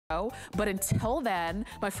But until then,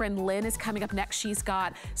 my friend Lynn is coming up next. She's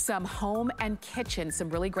got some home and kitchen, some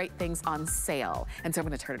really great things on sale. And so I'm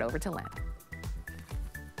gonna turn it over to Lynn.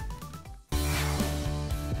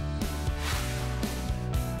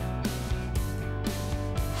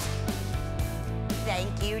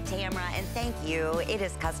 Thank you, Tamara, and thank you. It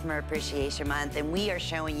is Customer Appreciation Month, and we are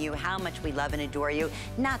showing you how much we love and adore you.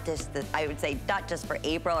 Not just, I would say, not just for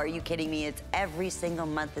April. Are you kidding me? It's every single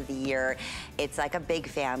month of the year. It's like a big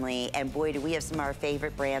family, and boy, do we have some of our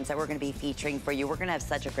favorite brands that we're going to be featuring for you. We're going to have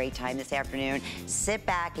such a great time this afternoon. Sit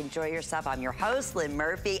back, enjoy yourself. I'm your host, Lynn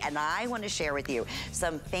Murphy, and I want to share with you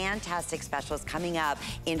some fantastic specials coming up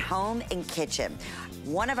in home and kitchen.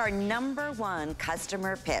 One of our #1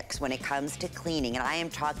 customer picks when it comes to cleaning, and I am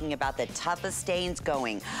talking about the toughest stains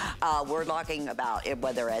going. We're talking about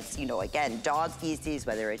whether it's, you know, again, dog feces,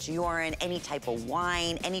 whether it's urine, any type of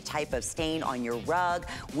wine, any type of stain on your rug.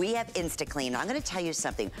 We have InstaClean. I'm gonna tell you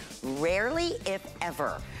something. Rarely, if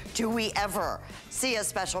ever, do we ever see a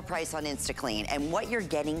special price on InstaClean. And what you're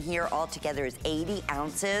getting here altogether is 80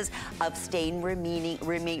 ounces of stain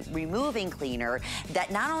removing cleaner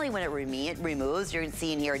that not only when it removes, you're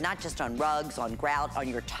seeing here, not just on rugs, on grout, on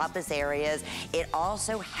your toughest areas, it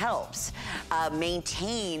also helps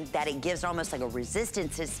maintain that it gives almost like a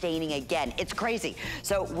resistance to staining again. It's crazy.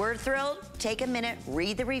 So we're thrilled. Take a minute,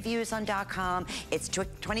 read the reviews on .com. It's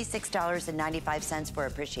 $26.95 for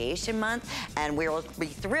Appreciation Month, and we'll be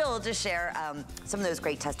thrilled to share some of those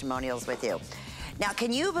great testimonials with you. Now,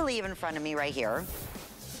 can you believe in front of me right here,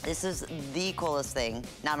 this is the coolest thing,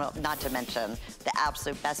 not to mention the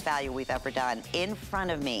absolute best value we've ever done. In front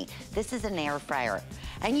of me, this is an air fryer.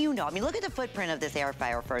 And you know, I mean, look at the footprint of this air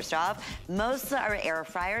fryer first off. Most of our air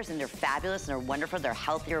fryers, and they're fabulous and they're wonderful, they're a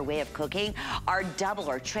healthier way of cooking, are double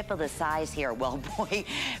or triple the size here. Well, boy,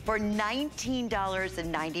 for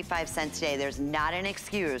 $19.95 today, there's not an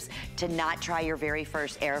excuse to not try your very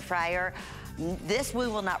first air fryer. This we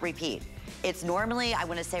will not repeat. It's normally, I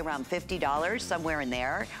want to say, around $50, somewhere in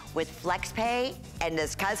there. With FlexPay and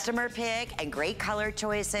this customer pick and great color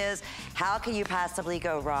choices, how can you possibly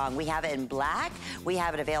go wrong? We have it in black. We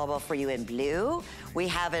have it available for you in blue. We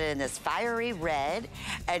have it in this fiery red,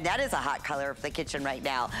 and that is a hot color for the kitchen right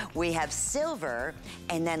now. We have silver,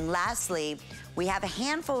 and then lastly, we have a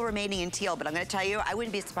handful remaining in teal, but I'm gonna tell you, I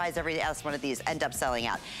wouldn't be surprised if every last one of these end up selling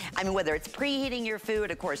out. I mean, whether it's preheating your food,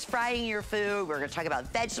 of course, frying your food, we're gonna talk about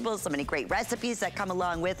vegetables, so many great recipes that come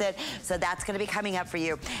along with it. So that's gonna be coming up for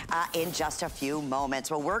you in just a few moments.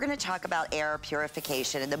 Well, we're gonna talk about air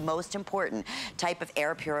purification, and the most important type of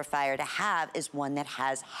air purifier to have is one that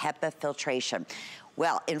has HEPA filtration.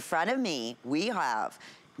 Well, in front of me, we have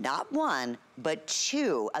not one, but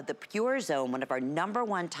two of the Pure Zone, one of our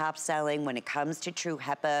 #1 top selling when it comes to true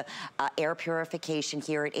HEPA air purification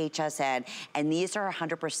here at HSN. And these are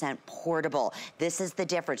 100% portable. This is the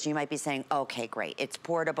difference. You might be saying, okay, great, it's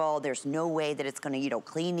portable. There's no way that it's gonna, you know,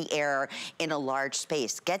 clean the air in a large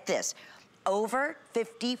space. Get this. Over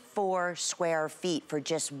 54 square feet for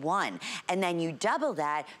just one. And then you double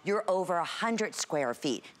that, you're over 100 square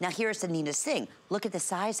feet. Now here's the neatest thing. Look at the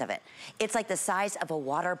size of it. It's like the size of a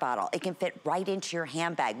water bottle. It can fit right into your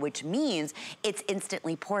handbag, which means it's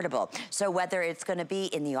instantly portable. So whether it's gonna be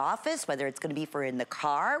in the office, whether it's gonna be for in the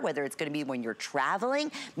car, whether it's gonna be when you're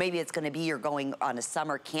traveling, maybe it's gonna be you're going on a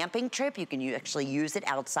summer camping trip, you can actually use it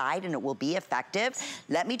outside and it will be effective.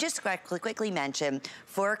 Let me just quickly mention,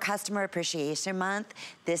 for Customer Appreciation Month,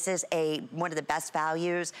 this is one of the best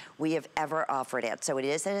values we have ever offered it. So it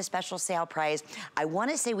is at a special sale price. I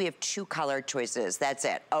wanna say we have 2 color choices. That's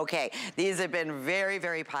it. Okay, these have been very,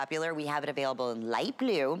 very popular. We have it available in light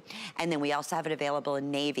blue, and then we also have it available in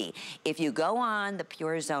navy. If you go on the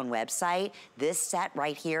Pure Zone website, this set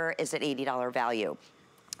right here is at $80 value.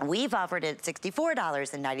 We've offered it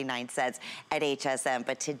 $64.99 at HSN,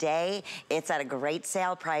 but today it's at a great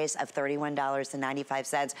sale price of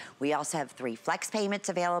 $31.95. We also have 3 flex payments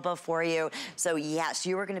available for you. So yes,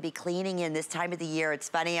 you are gonna be cleaning in this time of the year. It's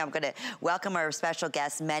funny, I'm gonna welcome our special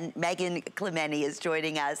guest, Megan Clementi is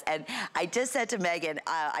joining us. And I just said to Megan,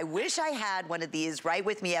 I wish I had one of these right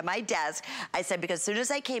with me at my desk. I said, because as soon as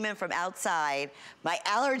I came in from outside, my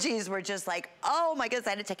allergies were just like, oh my goodness,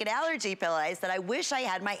 I had to take an allergy pill. And I said, I wish I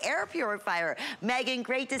had my air purifier. Megan,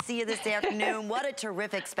 great to see you this afternoon. What a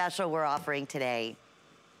terrific special we're offering today.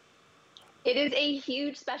 It is a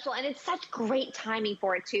huge special, and it's such great timing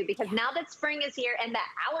for it too, because now that spring is here and the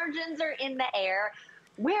allergens are in the air,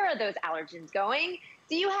 where are those allergens going?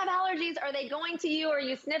 Do you have allergies? Are they going to you? Are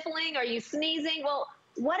you sniffling? Are you sneezing? Well,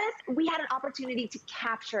 what if we had an opportunity to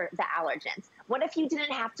capture the allergens? What if you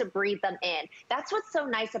didn't have to breathe them in? That's what's so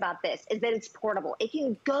nice about this, is that it's portable. It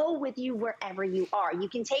can go with you wherever you are. You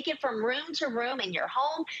can take it from room to room in your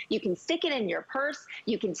home. You can stick it in your purse.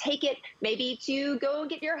 You can take it maybe to go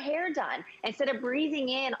get your hair done. Instead of breathing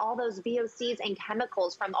in all those VOCs and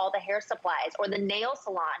chemicals from all the hair supplies or the nail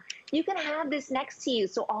salon, you can have this next to you,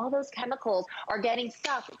 so all those chemicals are getting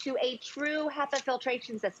stuck to a true HEPA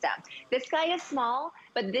filtration system. This guy is small,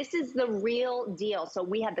 but this is the real deal. So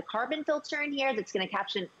we have the carbon filter in here that's going to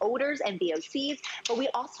capture odors and VOCs, but we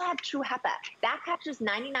also have true HEPA. That captures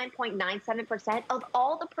 99.97% of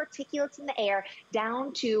all the particulates in the air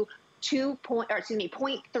down to 0.3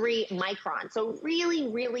 microns. So really,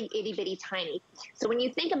 really itty bitty tiny. So when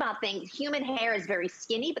you think about things, human hair is very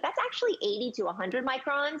skinny, but that's actually 80 to 100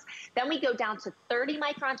 microns. Then we go down to 30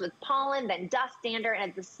 microns with pollen, then dust, dander,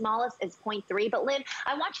 and the smallest is 0.3. But Lynn,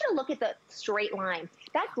 I want you to look at the straight line.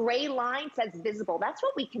 That gray line says visible. That's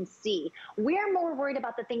what we can see. We're more worried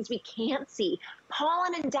about the things we can't see.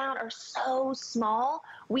 Pollen and down are so small,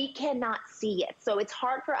 we cannot see it. So it's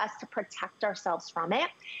hard for us to protect ourselves from it.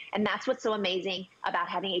 And that's what's so amazing about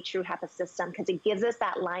having a true HEPA system, because it gives us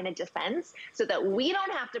that line of defense so that we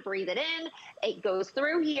don't have to breathe it in. It goes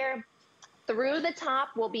through here. Through the top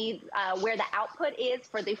will be where the output is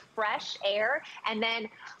for the fresh air. And then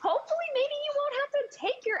hopefully maybe you won't have to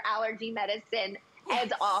take your allergy medicine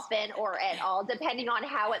as often or at all, depending on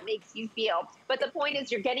how it makes you feel. But the point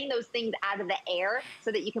is you're getting those things out of the air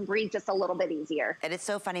so that you can breathe just a little bit easier. And it's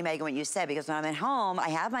so funny, Megan, what you said, because when I'm at home, I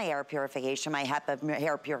have my air purification, my HEPA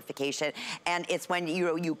hair purification, and it's when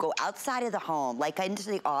you go outside of the home, like into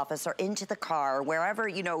the office or into the car, wherever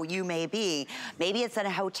you may be. Maybe it's in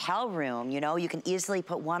a hotel room, you can easily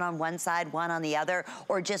put one on one side, one on the other,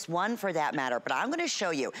 or just one for that matter. But I'm gonna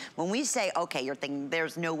show you, when we say, okay, you're thinking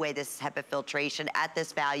there's no way this is HEPA filtration at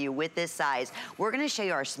this value with this size, we're gonna show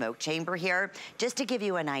you our smoke chamber here, just to give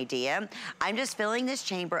you an idea. I'm just filling this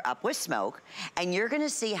chamber up with smoke, and you're gonna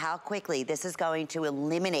see how quickly this is going to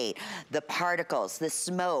eliminate the particles, the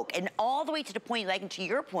smoke, and all the way to the point, like to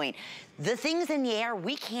your point, the things in the air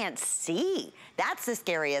we can't see. That's the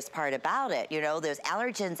scariest part about it. There's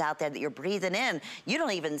allergens out there that you're breathing in. You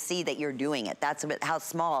don't even see that you're doing it. That's how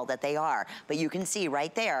small that they are. But you can see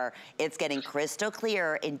right there, it's getting crystal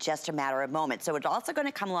clear in just a matter of moments. So it's also going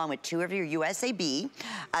to come along with 2 of your USB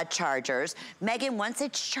chargers. Megan, once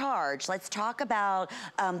it's charged, let's talk about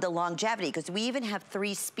the longevity, because we even have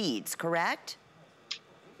 3 speeds, correct?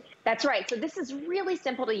 That's right. So this is really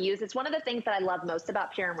simple to use. It's one of the things that I love most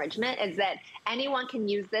about Pure Enrichment is that anyone can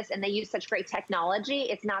use this, and they use such great technology.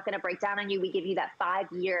 It's not going to break down on you. We give you that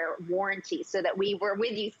 5-year warranty so that we were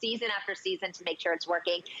with you season after season to make sure it's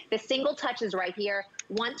working. The single touch is right here.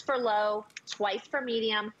 Once for low, twice for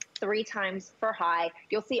medium, 3 times for high.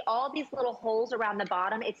 You'll see all these little holes around the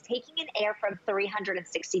bottom. It's taking in air from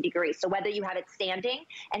 360 degrees. So whether you have it standing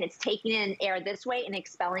and it's taking in air this way and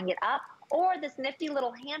expelling it up, or this nifty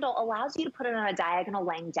little handle allows you to put it on a diagonal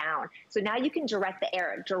laying down. So now you can direct the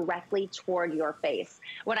air directly toward your face.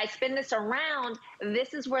 When I spin this around,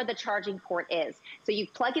 this is where the charging port is. So you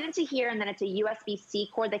plug it into here, and then it's a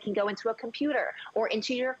USB-C cord that can go into a computer or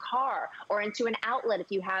into your car or into an outlet if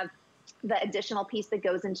you have the additional piece that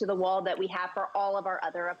goes into the wall that we have for all of our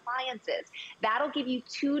other appliances. That'll give you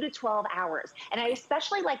 2 to 12 hours. And I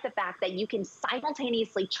especially like the fact that you can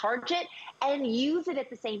simultaneously charge it and use it at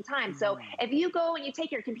the same time. So if you go and you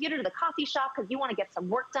take your computer to the coffee shop because you want to get some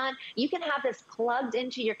work done, you can have this plugged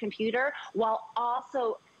into your computer while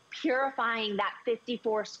also purifying that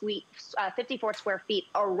 54 square feet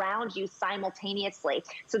around you simultaneously.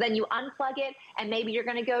 So then you unplug it, and maybe you're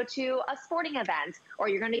going to go to a sporting event, or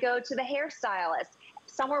you're going to go to the hairstylist,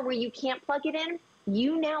 somewhere where you can't plug it in.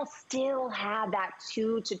 You now still have that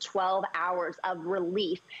 2 to 12 hours of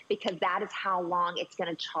relief, because that is how long it's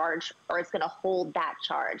going to charge, or it's going to hold that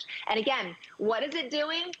charge. And again, what is it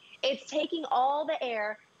doing? It's taking all the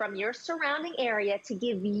air from your surrounding area to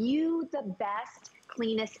give you the best,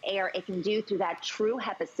 cleanest air it can do through that true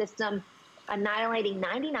HEPA system, annihilating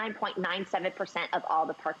 99.97% of all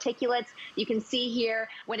the particulates. You can see here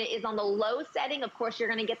when it is on the low setting, of course, you're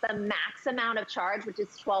going to get the max amount of charge, which is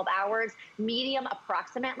 12 hours, medium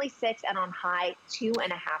approximately 6, and on high 2.5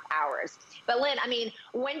 hours. But Lynn, I mean,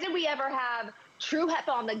 when did we ever have true HEPA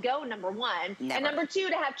on the go, number one. Never. And number two,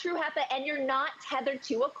 to have true HEPA and you're not tethered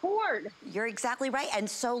to a cord. You're exactly right. And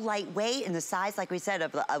so lightweight in the size, like we said,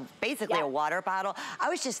 of basically a water bottle. I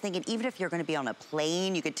was just thinking, even if you're going to be on a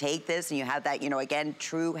plane, you could take this and you have that, you know, again,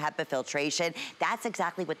 true HEPA filtration. That's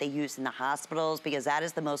exactly what they use in the hospitals, because that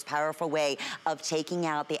is the most powerful way of taking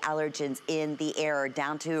out the allergens in the air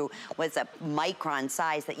down to what's a micron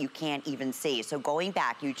size that you can't even see. So going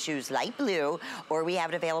back, you choose light blue, or we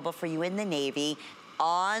have it available for you in the navy.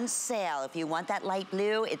 On sale. If you want that light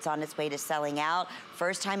blue, it's on its way to selling out.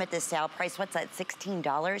 First time at this sale price, what's that,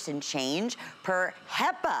 $16 and change per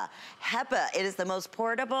HEPA. HEPA, it is the most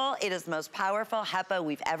portable, it is the most powerful HEPA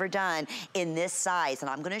we've ever done in this size. And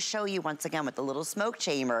I'm gonna show you once again with the little smoke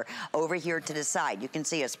chamber over here to the side. You can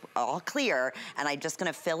see it's all clear, and I'm just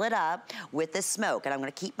gonna fill it up with the smoke. And I'm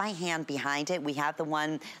gonna keep my hand behind it. We have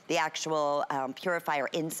the actual purifier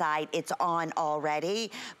inside. It's on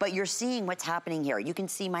already, but you're seeing what's happening here. You can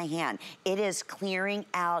see my hand. It is clearing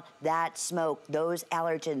out that smoke, those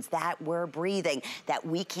allergens that we're breathing that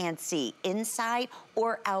we can't see inside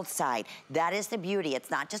or outside. That is the beauty. It's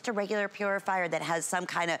not just a regular purifier that has some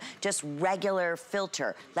kind of just regular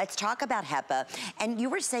filter. Let's talk about HEPA. And you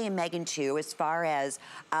were saying, Megan, too, as far as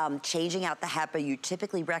changing out the HEPA, you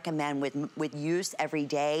typically recommend with use every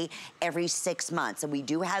day, every 6 months. And we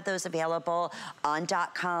do have those available on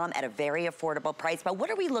 .com at a very affordable price. But what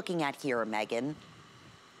are we looking at here, Megan?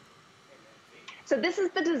 So this is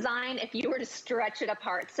the design if you were to stretch it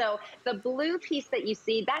apart. So the blue piece that you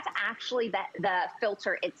see, that's actually the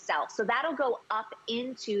filter itself. So that'll go up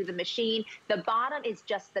into the machine. The bottom is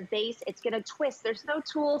just the base. It's gonna twist. There's no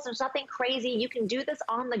tools, there's nothing crazy. You can do this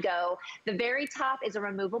on the go. The very top is a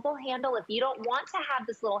removable handle. If you don't want to have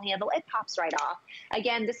this little handle, it pops right off.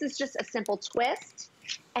 Again, this is just a simple twist,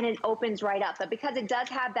 and it opens right up. But because it does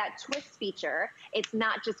have that twist feature, it's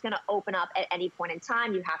not just gonna open up at any point in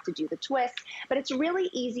time. You have to do the twist, but it's really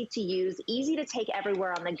easy to use, easy to take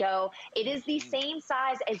everywhere on the go. It is the same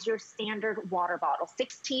size as your standard water bottle,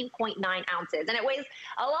 16.9 ounces, and it weighs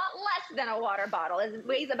a lot less than a water bottle. It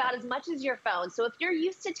weighs about as much as your phone. So if you're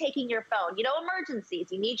used to taking your phone, you know, emergencies,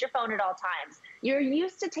 you need your phone at all times. You're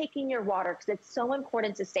used to taking your water because it's so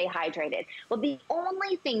important to stay hydrated. Well, the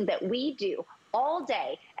only thing that we do all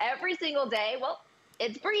day, every single day, well,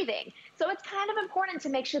 it's breathing. So it's kind of important to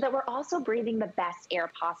make sure that we're also breathing the best air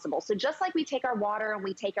possible. So just like we take our water and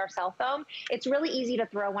we take our cell phone, it's really easy to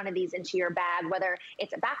throw one of these into your bag, whether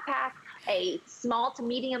it's a backpack, a small to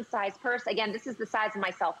medium-sized purse. Again, this is the size of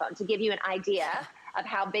my cell phone to give you an idea of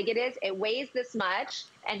how big it is. It weighs this much,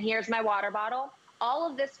 and here's my water bottle. All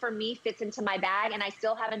of this for me fits into my bag, and I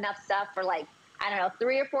still have enough stuff for, like, I don't know,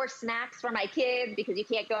 3 or 4 snacks for my kids, because you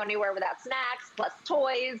can't go anywhere without snacks, plus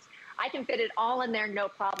toys. I can fit it all in there, no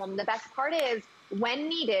problem. The best part is, when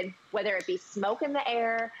needed, whether it be smoke in the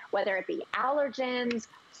air, whether it be allergens,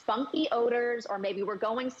 funky odors, or maybe we're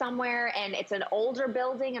going somewhere and it's an older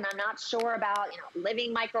building and I'm not sure about, you know,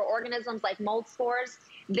 living microorganisms like mold spores,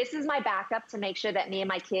 this is my backup to make sure that me and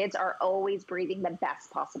my kids are always breathing the best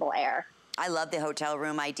possible air. I love the hotel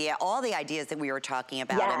room idea, all the ideas that we were talking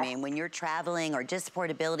about. Yes. I mean, when you're traveling, or just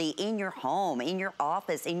portability in your home, in your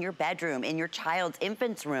office, in your bedroom, in your child's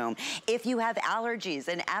infant's room. If you have allergies,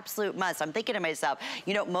 an absolute must. I'm thinking to myself,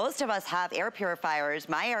 you know, most of us have air purifiers.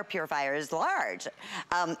 My air purifier is large.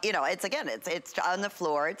 You know, it's on the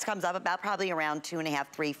floor. It comes up about probably around 2.5,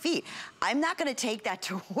 3 feet. I'm not gonna take that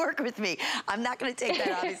to work with me. I'm not gonna take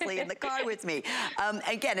that obviously in the car with me.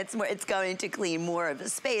 Again, it's going to clean more of the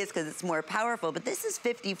space because it's more powerful, but this is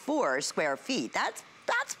 54 square feet. That's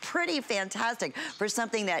pretty fantastic for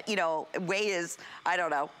something that, you know, weighs, I don't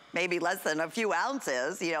know, maybe less than a few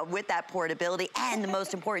ounces, you know, with that portability. And the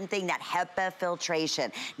most important thing, that HEPA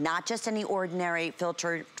filtration, not just any ordinary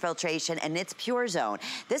filtration, and it's Pure Zone.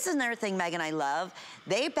 This is another thing, Megan, I love.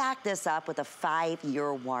 They back this up with a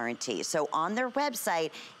 5-year warranty. So on their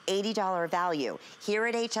website, $80 value. Here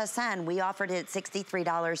at HSN, we offered it at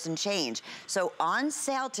 $63 and change. So on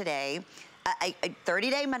sale today, a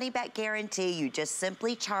 30-day money-back guarantee. You just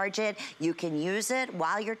simply charge it. You can use it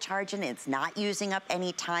while you're charging. It's not using up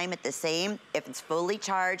any time at the same. If it's fully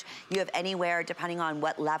charged, you have anywhere, depending on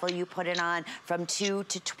what level you put it on, from 2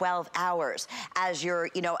 to 12 hours. As you're,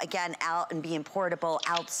 you know, again, out and being portable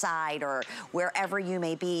outside or wherever you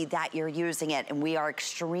may be that you're using it. And we are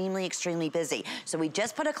extremely, extremely busy. So we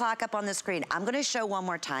just put a clock up on the screen. I'm gonna show one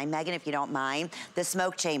more time, Megan, if you don't mind, the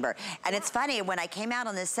smoke chamber. And it's funny, when I came out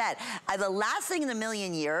on this set, the last thing in a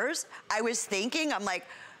million years I was thinking, I'm like,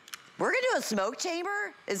 we're gonna do a smoke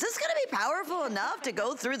chamber? Is this gonna be powerful enough to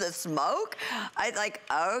go through the smoke? I was like,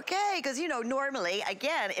 okay, because you know, normally,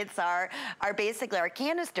 again, it's basically our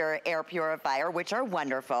canister air purifier, which are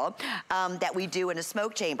wonderful, that we do in a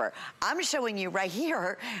smoke chamber. I'm showing you right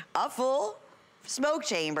here a full smoke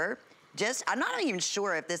chamber. I'm not even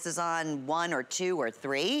sure if this is on 1 or 2 or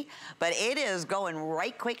 3, but it is going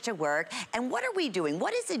right quick to work. And what are we doing?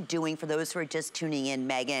 What is it doing for those who are just tuning in,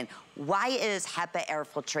 Megan? Why is HEPA air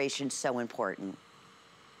filtration so important?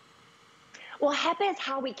 Well, HEPA is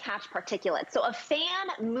how we catch particulates. So a fan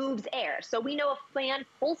moves air. So we know a fan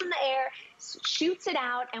pulls in the air, shoots it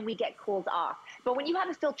out, and we get cooled off. But when you have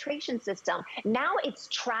a filtration system, now it's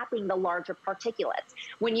trapping the larger particulates.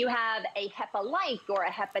 When you have a HEPA-like or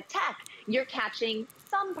a HEPA-Tech, you're catching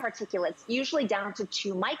some particulates, usually down to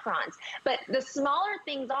 2 microns. But the smaller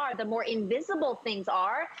things are, the more invisible things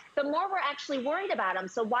are, the more we're actually worried about them.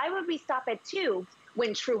 So why would we stop at 2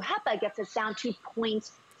 when true HEPA gets us down to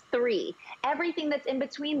 0.3? Everything that's in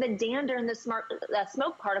between the dander and the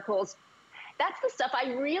smoke particles, that's the stuff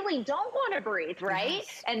I really don't want to breathe, right?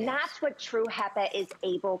 Yes, and that's what true HEPA is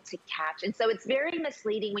able to catch. And so it's very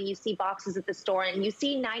misleading when you see boxes at the store and you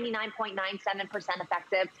see 99.97%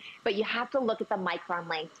 effective, but you have to look at the micron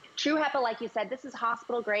length. True HEPA, like you said, this is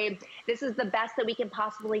hospital grade. This is the best that we can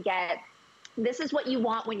possibly get. This is what you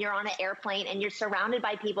want when you're on an airplane and you're surrounded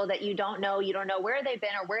by people that you don't know where they've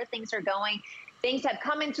been or where things are going. Things have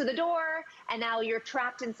come into the door, and now you're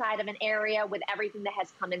trapped inside of an area with everything that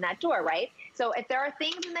has come in that door, right? So if there are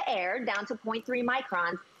things in the air down to 0.3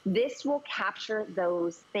 microns, this will capture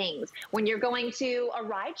those things. When you're going to a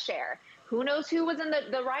ride share, who knows who was in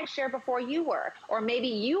the ride share before you were? Or maybe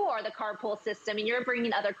you are the carpool system and you're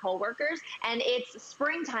bringing other coworkers, and it's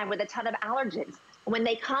springtime with a ton of allergens. When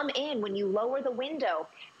they come in, when you lower the window,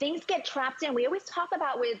 things get trapped in. We always talk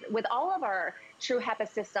about with all of our true HEPA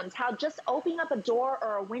systems, how just opening up a door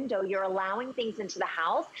or a window, you're allowing things into the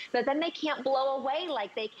house, but then they can't blow away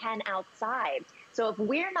like they can outside. So if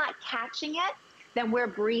we're not catching it, then we're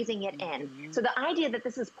breathing it in. So the idea that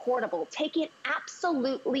this is portable, take it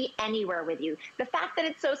absolutely anywhere with you. The fact that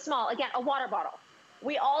it's so small, again, a water bottle.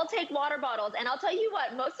 We all take water bottles, and I'll tell you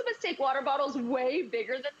what, most of us take water bottles way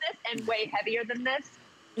bigger than this and way heavier than this.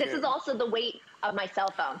 This is also the weight of my cell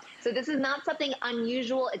phone. So this is not something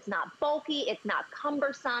unusual. It's not bulky. It's not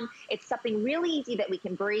cumbersome. It's something really easy that we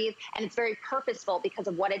can breathe, and it's very purposeful because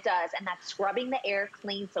of what it does, and that's scrubbing the air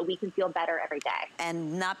clean so we can feel better every day.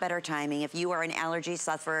 And not better timing. If you are an allergy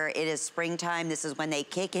sufferer, it is springtime. This is when they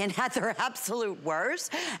kick in at their absolute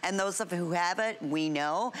worst, and those of who have it, we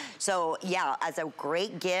know. So yeah, as a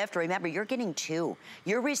great gift, remember, you're getting 2.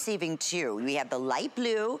 You're receiving 2. We have the light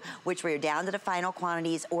blue, which we're down to the final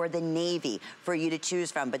quantities, or the navy for you to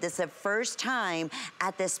choose from. But this is the first time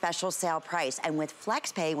at this special sale price. And with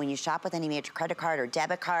FlexPay, when you shop with any major credit card or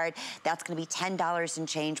debit card, that's gonna be $10 and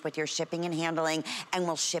change with your shipping and handling, and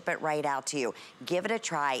we'll ship it right out to you. Give it a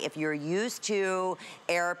try. If you're used to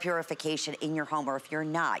air purification in your home, or if you're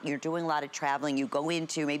not, you're doing a lot of traveling, you go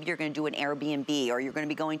into, maybe you're gonna do an Airbnb, or you're gonna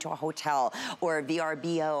be going to a hotel, or a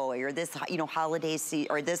VRBO, or this, holiday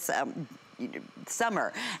season, or this,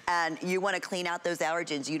 summer, and you want to clean out those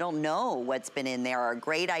allergens. You don't know what's been in there. A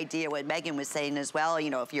great idea, what Megan was saying as well,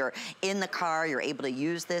 if you're in the car, you're able to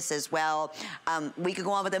use this as well. We could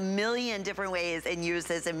go on with a million different ways and use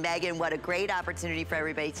this, and Megan, what a great opportunity for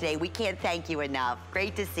everybody today. We can't thank you enough.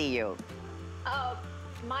 Great to see you. Oh,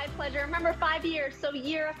 my pleasure. Remember, 5 years, so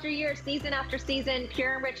year after year, season after season,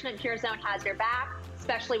 Pure Enrichment, Pure Zone has your back,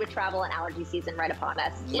 especially with travel and allergy season right upon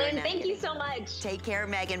us. Lynn, thank you so much. Take care,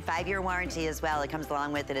 Megan. 5-year warranty as well. It comes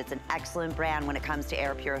along with it. It's an excellent brand when it comes to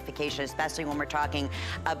air purification, especially when we're talking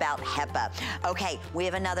about HEPA. Okay, we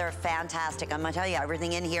have another fantastic, I'm gonna tell you,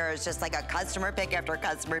 everything in here is just like a customer pick after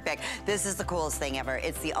customer pick. This is the coolest thing ever.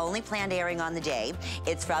 It's the only planned airing on the day.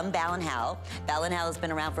 It's from Bell & Howell. Bell & Howell has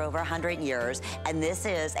been around for over 100 years, and this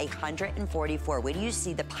is 144. Where do you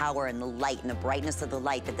see the power and the light and the brightness of the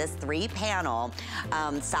light that this 3-panel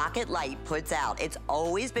socket light puts out? It's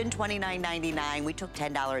always been $29.99. We took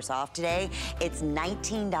 $10 off today. It's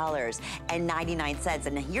 $19.99.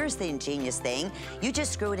 And here's the ingenious thing. You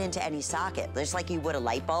just screw it into any socket, just like you would a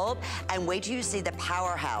light bulb, and wait till you see the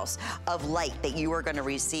powerhouse of light that you are gonna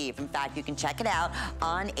receive. In fact, you can check it out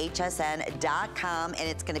on hsn.com, and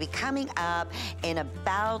it's gonna be coming up in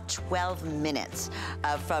about 12 minutes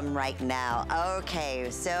from right now. Okay,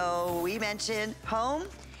 so we mentioned home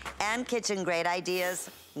and kitchen great ideas.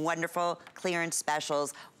 wonderful clearance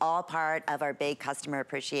specials, all part of our big customer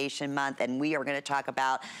appreciation month. And we are gonna talk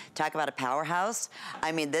about a powerhouse.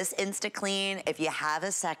 I mean, this InstaClean, if you have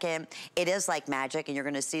a second, it is like magic, and you're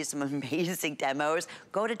gonna see some amazing demos.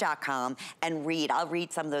 Go to .com and read. I'll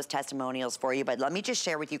read some of those testimonials for you, but let me just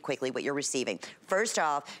share with you quickly what you're receiving. First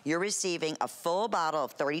off, you're receiving a full bottle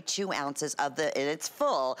of 32 ounces of and it's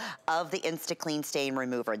full of the InstaClean stain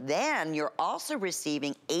remover. Then you're also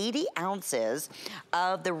receiving 80 ounces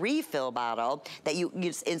of the refill bottle that you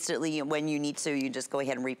use instantly when you need to. You just go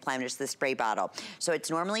ahead and replenish the spray bottle. So it's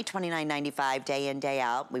normally $29.95 day in, day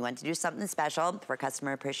out. We want to do something special for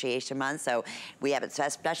Customer Appreciation Month, so we have it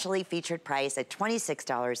specially featured price at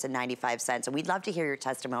 $26.95, and we'd love to hear your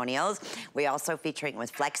testimonials. We also featuring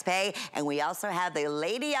with FlexPay, and we also have the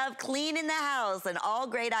Lady of Clean in the house, and all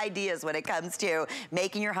great ideas when it comes to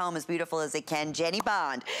making your home as beautiful as it can. Jenny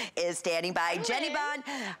Bond is standing by. Hello. Jenny Bond,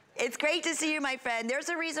 it's great to see you, my friend. There's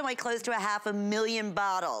a reason why close to 500,000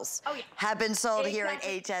 bottles have been sold here at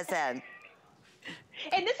HSN.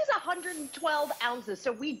 And this is 112 ounces,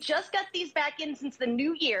 so we just got these back in since the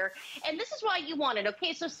new year, and this is why you want it,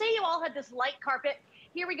 okay? So say you all had this light carpet.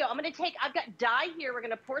 Here we go. I've got dye here. We're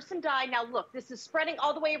gonna pour some dye. Now look, this is spreading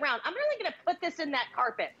all the way around. I'm really gonna put this in that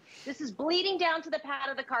carpet. This is bleeding down to the pad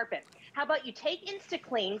of the carpet. How about you take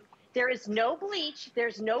InstaClean, there is no bleach,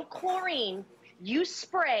 there's no chlorine, you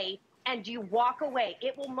spray and you walk away.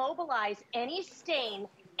 It will mobilize any stain,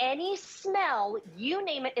 any smell, you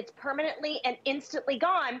name it, it's permanently and instantly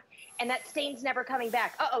gone, and that stain's never coming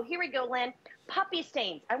back. Uh-oh, here we go, Lynn. Puppy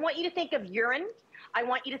stains. I want you to think of urine. I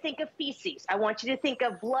want you to think of feces. I want you to think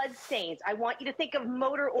of blood stains. I want you to think of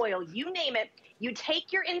motor oil. You name it. You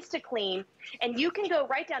take your InstaClean, and you can go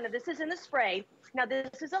right down to, this is in the spray. Now,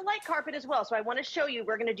 this is a light carpet as well, so I want to show you.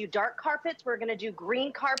 We're going to do dark carpets. We're going to do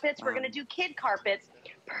green carpets. We're going to do kid carpets.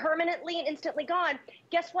 Permanently and instantly gone.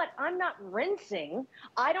 Guess what? I'm not rinsing.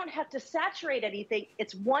 I don't have to saturate anything.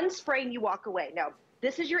 It's one spray and you walk away. Now,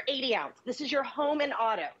 this is your 80 ounce. This is your home and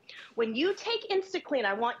auto. When you take InstaClean,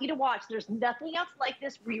 I want you to watch. There's nothing else like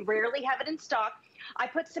this. We rarely have it in stock. I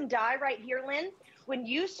put some dye right here, Lynn. When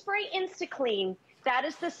you spray InstaClean, that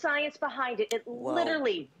is the science behind it. It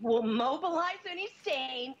literally will mobilize any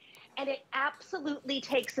stain, and it absolutely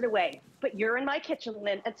takes it away. But you're in my kitchen,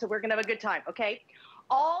 Lynn, and so we're gonna have a good time, okay?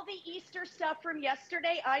 All the Easter stuff from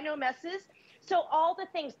yesterday, I know messes. So all the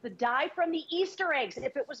things, the dye from the Easter eggs,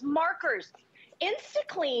 if it was markers,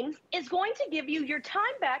 InstaClean is going to give you your time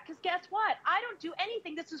back, because guess what? I don't do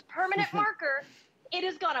anything. This is permanent marker. It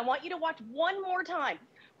is gone. I want you to watch one more time.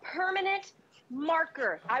 Permanent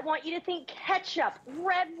marker. I want you to think ketchup,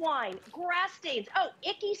 red wine, grass stains. Oh,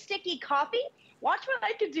 icky, sticky coffee. Watch what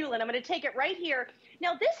I can do, Lynn. I'm going to take it right here.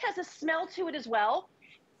 Now, this has a smell to it as well.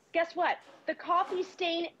 Guess what? The coffee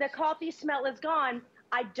stain, the coffee smell is gone.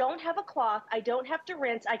 I don't have a cloth. I don't have to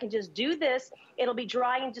rinse. I can just do this. It'll be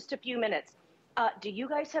dry in just a few minutes. Do you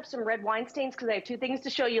guys have some red wine stains? Because I have two things to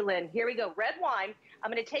show you, Lynn. Here we go. Red wine. I'm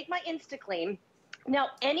going to take my InstaClean. Now,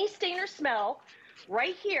 any stain or smell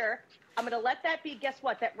right here, I'm going to let that be. Guess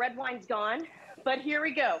what? That red wine's gone. But here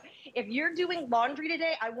we go. If you're doing laundry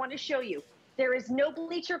today, I want to show you. There is no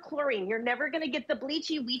bleach or chlorine. You're never going to get the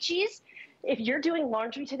bleachy weechies. If you're doing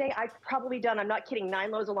laundry today, I've probably done, I'm not kidding, 9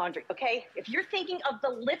 loads of laundry, okay? If you're thinking of the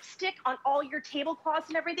lipstick on all your tablecloths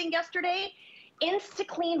and everything yesterday,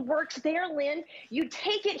 InstaClean works there, Lynn. You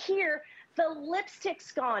take it here, the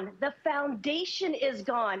lipstick's gone, the foundation is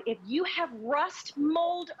gone. If you have rust,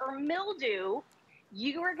 mold, or mildew,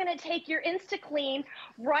 you are gonna take your InstaClean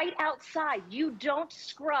right outside. You don't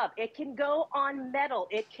scrub. It can go on metal.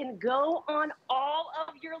 It can go on all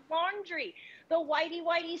of your laundry. The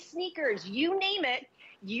whitey sneakers, you name it,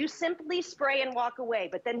 you simply spray and walk away.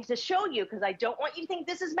 But then to show you, because I don't want you to think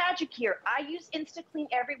this is magic here, I use InstaClean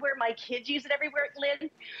everywhere. My kids use it everywhere, Lynn.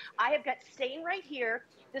 I have got stain right here.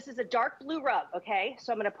 This is a dark blue rug, okay?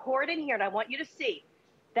 So I'm gonna pour it in here and I want you to see.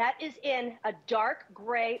 That is in a dark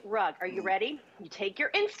gray rug. Are you ready? You take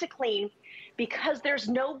your InstaClean, because there's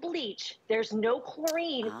no bleach, there's no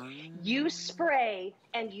chlorine, you spray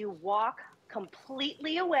and you walk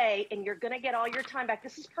completely away, and you're gonna get all your time back.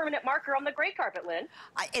 This is permanent marker on the gray carpet, Lynn.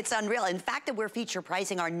 It's unreal. In fact, that we're feature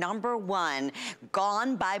pricing our #1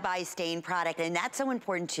 gone bye-bye stain product, and that's so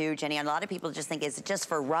important too, Jenny. And a lot of people just think it's just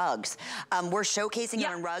for rugs. We're showcasing it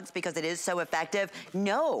on rugs because it is so effective.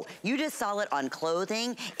 No, you just saw it on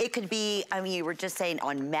clothing. It could be, I mean, you were just saying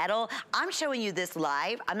on metal. I'm showing you this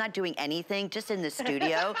live. I'm not doing anything, just in the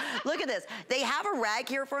studio. Look at this. They have a rag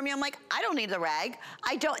here for me. I'm like, I don't need the rag.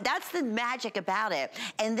 I don't. That's the magic magic about it.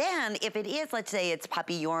 And then if it is, let's say it's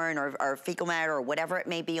puppy urine or fecal matter or whatever it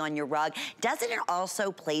may be on your rug, doesn't it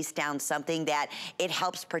also place down something that it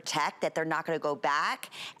helps protect, that they're not gonna go back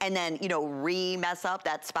and then, you know, re-mess up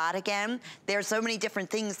that spot again? There's so many different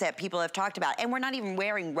things that people have talked about, and we're not even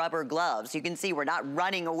wearing rubber gloves. You can see we're not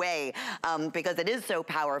running away because it is so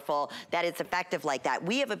powerful that it's effective like that.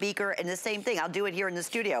 We have a beaker and the same thing. I'll do it here in the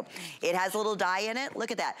studio. It has a little dye in it. Look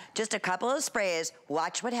at that. Just a couple of sprays.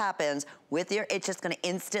 Watch what happens with your, it's just gonna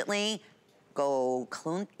instantly go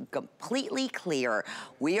completely clear.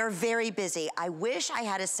 We are very busy. I wish I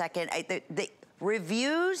had a second. The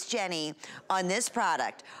reviews, Jenny, on this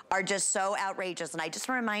product are just so outrageous. And I just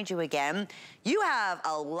want to remind you again, you have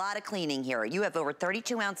a lot of cleaning here. You have over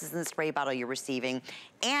 32 ounces in the spray bottle you're receiving,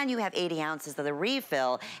 and you have 80 ounces of the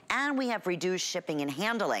refill, and we have reduced shipping and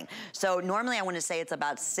handling. So normally I want to say it's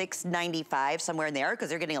about $6.95, somewhere in there,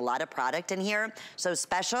 because you're getting a lot of product in here. So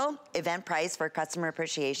special event price for Customer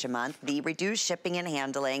Appreciation Month, the reduced shipping and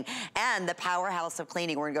handling, and the powerhouse of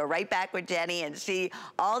cleaning. We're gonna go right back with Jenny and see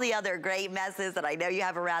all the other great messes that I know you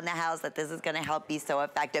have around the house that this is gonna help be so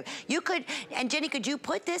effective. You could, and Jenny, could you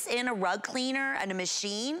put this in a rug cleaner and a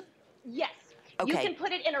machine? Yes. Okay. You can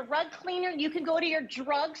put it in a rug cleaner. You can go to your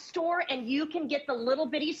drugstore and you can get the little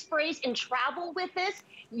bitty sprays and travel with this.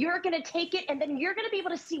 You're going to take it and then you're going to be able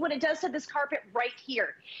to see what it does to this carpet right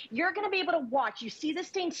here. You're going to be able to watch. You see the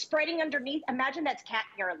stain spreading underneath. Imagine that's cat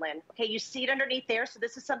hair, Lynn. Okay, you see it underneath there. So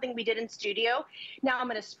this is something we did in studio. Now I'm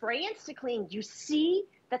going to spray InstaClean. You see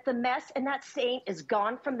that the mess and that stain is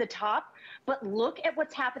gone from the top, but look at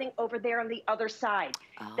what's happening over there on the other side.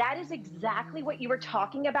 Oh. That is exactly what you were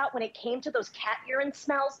talking about when it came to those cat urine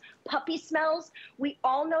smells, puppy smells. We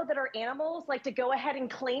all know that our animals like to go ahead and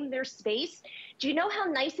claim their space. Do you know how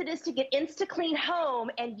nice it is to get InstaClean home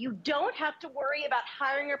and you don't have to worry about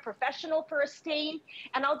hiring a professional for a stain?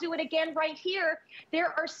 And I'll do it again right here.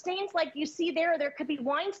 There are stains like you see there. There could be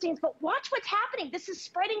wine stains, but watch what's happening. This is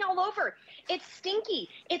spreading all over. It's stinky.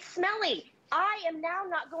 It's smelly. I am now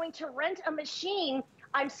not going to rent a machine.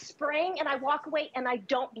 I'm spraying and I walk away and I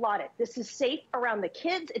don't blot it. This is safe around the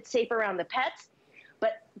kids. It's safe around the pets.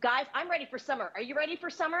 But guys, I'm ready for summer. Are you ready for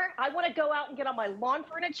summer? I want to go out and get on my lawn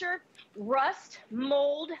furniture. Rust,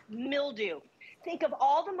 mold, mildew. Think of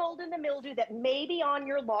all the mold and the mildew that may be on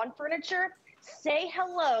your lawn furniture. Say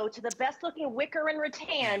hello to the best looking wicker and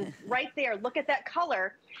rattan right there. Look at that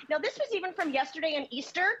color. Now this was even from yesterday and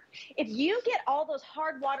Easter. If you get all those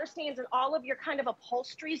hard water stains and all of your kind of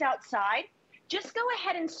upholsteries outside, just go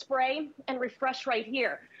ahead and spray and refresh right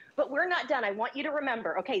here. But we're not done. I want you to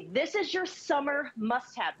remember, okay, this is your summer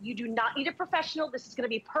must-have. You do not need a professional. This is going to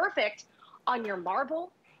be perfect on your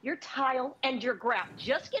marble, your tile, and your grout.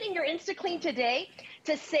 Just getting your InstaClean today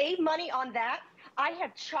to save money on that. I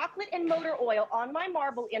have chocolate and motor oil on my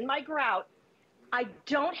marble in my grout. I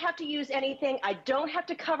don't have to use anything. I don't have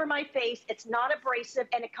to cover my face. It's not abrasive,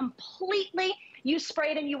 and it completely, you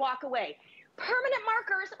spray it and you walk away. Permanent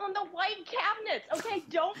markers on the white cabinets. Okay,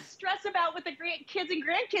 don't stress about what the kids and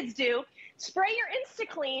grandkids do. Spray your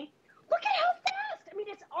InstaClean. Look at how fast. I mean,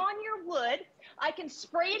 it's on your wood. I can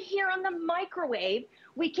spray it here on the microwave.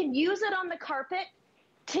 We can use it on the carpet.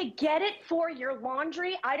 To get it for your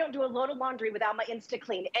laundry, I don't do a load of laundry without my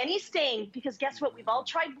InstaClean. Any stain, because guess what? We've all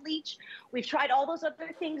tried bleach. We've tried all those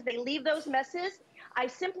other things. They leave those messes. I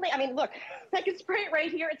mean, look, I can spray it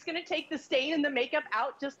right here. It's going to take the stain and the makeup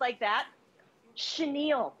out just like that.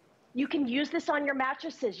 Chenille. You can use this on your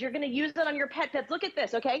mattresses. You're going to use it on your pet beds. Look at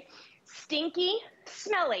this, okay? Stinky,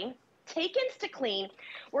 smelly, take InstaClean.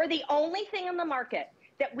 We're the only thing on the market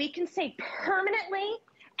that we can say permanently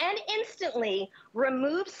and instantly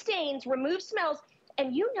remove stains, remove smells.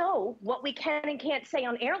 And you know what we can and can't say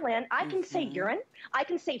on air, Lynn. I can say urine. I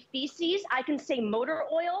can say feces. I can say motor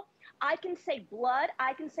oil. I can say blood.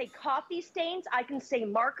 I can say coffee stains. I can say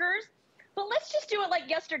markers. But let's just do it like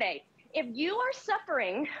yesterday. If you are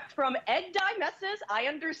suffering from egg dye messes, I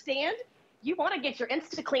understand. You want to get your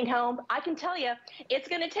InstaClean home. I can tell you, it's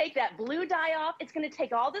going to take that blue dye off. It's going to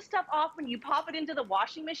take all this stuff off when you pop it into the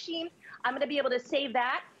washing machine. I'm going to be able to save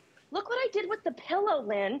that. Look what I did with the pillow,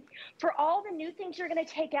 Lynn. For all the new things you're going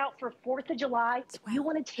to take out for 4th of July, you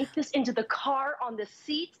want to take this into the car, on the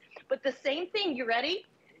seats. But the same thing, you ready?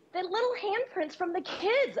 The little handprints from the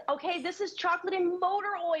kids. Okay, this is chocolate and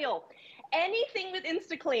motor oil. Anything with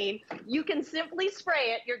InstaClean, you can simply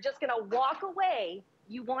spray it. You're just going to walk away.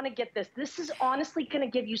 You want to get this. This is honestly going to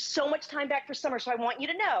give you so much time back for summer. So I want you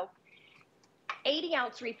to know,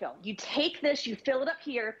 80-ounce refill. You take this, you fill it up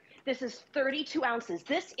here. This is 32 ounces.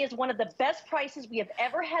 This is one of the best prices we have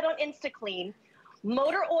ever had on InstaClean.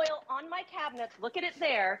 Motor oil on my cabinets. Look at it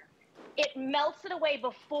there. It melts it away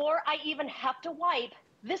before I even have to wipe.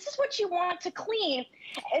 This is what you want to clean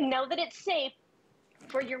and know that it's safe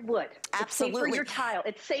for your wood. Absolutely. It's safe for your tile.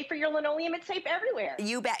 It's safe for your linoleum. It's safe everywhere.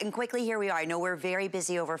 You bet. And quickly, here we are. I know we're very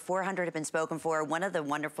busy. Over 400 have been spoken for. One of the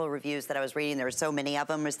wonderful reviews that I was reading, there were so many of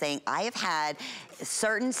them, was saying, I have had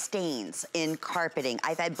certain stains in carpeting.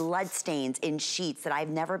 I've had blood stains in sheets that I've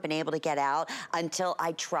never been able to get out until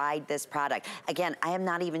I tried this product. Again, I am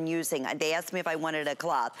not even using, they asked me if I wanted a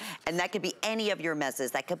cloth, and that could be any of your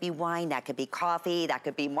messes. That could be wine, that could be coffee, that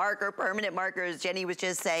could be marker, permanent markers, Jenny was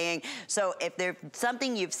just saying. So if there's something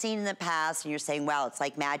you've seen in the past and you're saying, wow, it's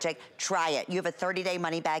like magic, try it. You have a 30-day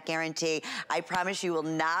money-back guarantee. I promise you will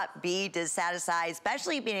not be dissatisfied,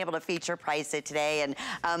 especially being able to feature price it today. And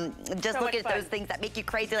just look at those things that make you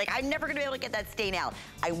crazy. Like, I'm never gonna be able to get that stain out.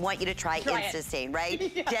 I want you to try Insta-Stain,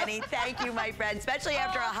 right? Yeah. Jenny, thank you, my friend. Especially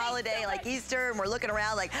after a holiday like Easter, and we're looking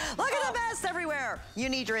around like, look at the mess everywhere. You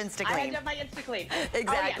need your Insta-Clean. I have my Insta-Clean. Exactly.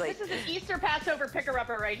 Oh, yeah. This is an Easter Passover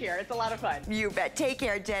picker-upper right here. It's a lot of fun. You bet. Take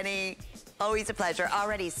care, Jenny. Always a pleasure.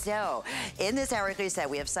 Already, so in this hour, like we said,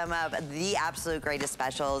 we have some of the absolute greatest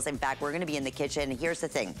specials. In fact, we're going to be in the kitchen. Here's the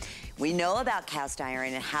thing. We know about cast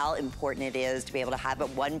iron and how important it is to be able to have it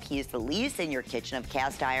one piece at least in your kitchen of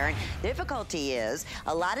cast iron. Difficulty is,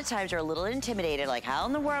 a lot of times you're a little intimidated, like, how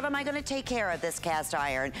in the world am I going to take care of this cast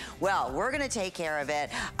iron? Well, we're going to take care of it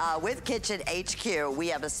with Kitchen HQ. We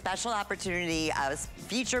have a special opportunity,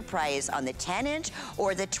 feature price on the 10-inch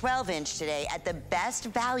or the 12-inch today at the best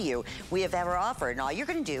value we have ever offered. And all you're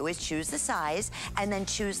gonna do is choose the size and then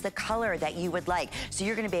choose the color that you would like. So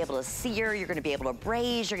you're gonna be able to sear, you're gonna be able to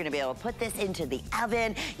braise, you're gonna be able to put this into the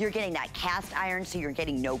oven. You're getting that cast iron, so you're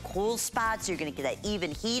getting no cool spots. You're gonna get that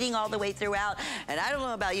even heating all the way throughout. And I don't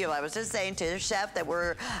know about you, I was just saying to the chef that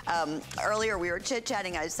earlier we were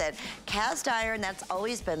chit-chatting, I said, cast iron, that's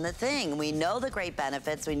always been the thing. We know the great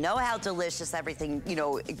benefits. We know how delicious everything, you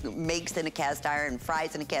know, makes in a cast iron,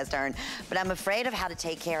 fries in a cast iron, but I'm afraid of how to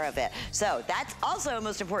take care of it. So that's also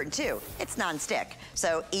most important too. It's non-stick,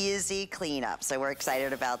 so easy cleanup. So we're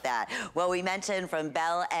excited about that. Well, we mentioned from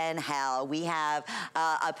Bell and Hal, we have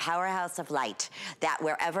a powerhouse of light that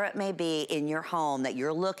wherever it may be in your home that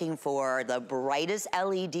you're looking for the brightest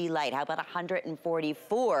LED light. How about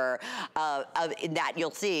 144 that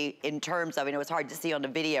you'll see in terms of, I know it's hard to see on the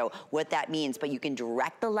video what that means, but you can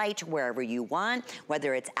direct the light to wherever you want,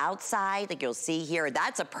 whether it's outside, like you'll see here.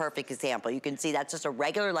 That's a perfect example. You can see that's just a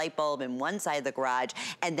regular light bulb in one side of the garage,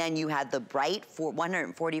 and then you have the bright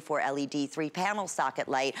 144 LED 3-panel socket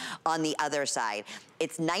light on the other side.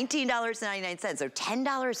 It's $19.99, so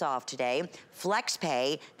 $10 off today. Flex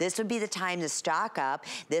pay, this would be the time to stock up.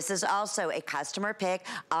 This is also a customer pick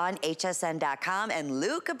on hsn.com. And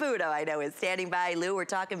Lou Caputo, I know, is standing by. Lou, we're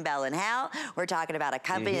talking Bell and Hal. We're talking about a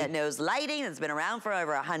company that knows lighting, that's been around for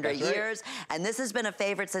over 100 years. And this has been a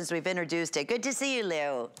favorite since we've introduced it. Good to see you,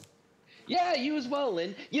 Lou. Yeah, you as well,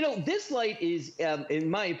 Lynn. You know, this light is, in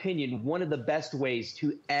my opinion, one of the best ways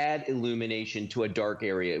to add illumination to a dark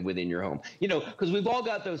area within your home. You know, because we've all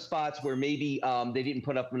got those spots where maybe they didn't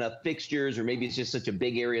put up enough fixtures, or maybe it's just such a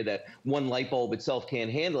big area that one light bulb itself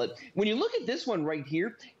can't handle it. When you look at this one right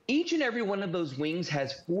here, each and every one of those wings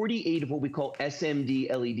has 48 of what we call SMD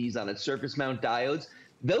LEDs on it, surface mount diodes.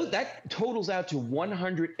 That totals out to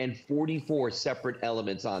 144 separate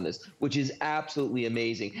elements on this, which is absolutely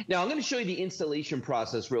amazing. Now, I'm going to show you the installation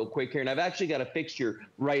process real quick here, and I've actually got a fixture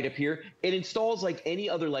right up here. It installs like any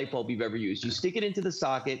other light bulb you've ever used. You stick it into the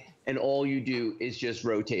socket, and all you do is just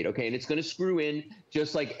rotate, okay? And it's going to screw in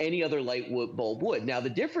just like any other light bulb would. Now, the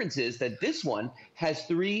difference is that this one has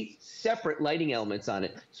 3 separate lighting elements on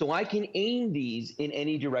it, so I can aim these in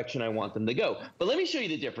any direction I want them to go. But let me show you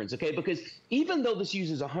the difference, okay? Because even though this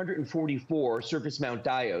uses 144 surface mount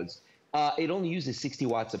diodes, it only uses 60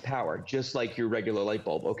 watts of power, just like your regular light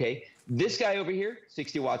bulb, okay? This guy over here,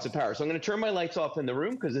 60 watts of power. So I'm going to turn my lights off in the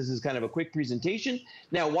room because this is kind of a quick presentation.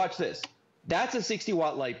 Now, watch this. That's a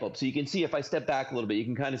 60-watt light bulb. So you can see if I step back a little bit, you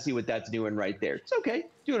can kind of see what that's doing right there. It's okay,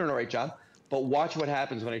 doing an all right job. But watch what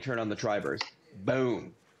happens when I turn on the tri-burst.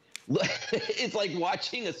 Boom. It's like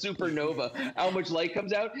watching a supernova, how much light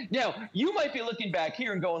comes out. Now, you might be looking back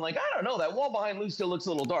here and going like, I don't know, that wall behind Lou still looks a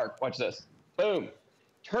little dark. Watch this. Boom.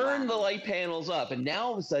 Turn the light panels up, and now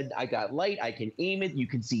all of a sudden I got light. I can aim it. You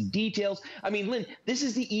can see details. I mean, Lynn, this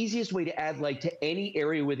is the easiest way to add light to any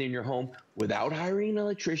area within your home without hiring an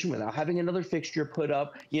electrician, without having another fixture put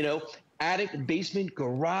up, you know, attic, basement,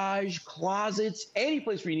 garage, closets, any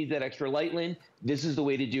place where you need that extra light, Lynn. This is the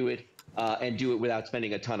way to do it and do it without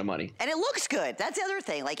spending a ton of money. And it looks good. That's the other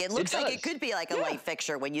thing. Like, it looks like it could be like a light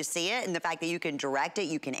fixture when you see it, and the fact that you can direct it,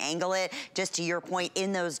 you can angle it, just to your point,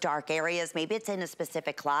 in those dark areas. Maybe it's in a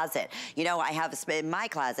specific closet. You know, I have in my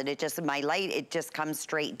closet, my light, it just comes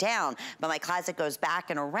straight down, but my closet goes back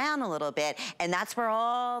and around a little bit, and that's where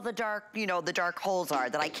all the dark, you know, the dark holes are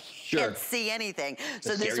that I can't see anything.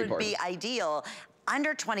 So this would be ideal.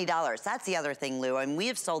 Under $20, that's the other thing, Lou. And we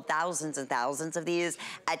have sold thousands and thousands of these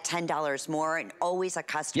at $10 more, and always a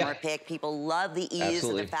customer pick. People love the ease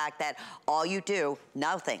of the fact that all you do,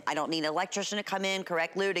 nothing. I don't need an electrician to come in,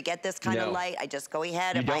 correct, Lou, to get this kind of light. I just go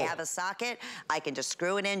ahead. If I have a socket, I can just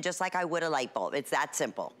screw it in just like I would a light bulb. It's that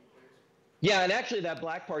simple. Yeah, and actually that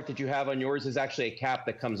black part that you have on yours is actually a cap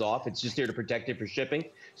that comes off. It's just there to protect it for shipping.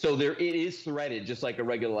 So it is threaded just like a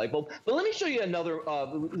regular light bulb. But let me show you another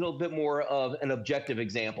little bit more of an objective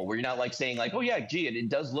example where you're not like saying like, oh yeah, gee, it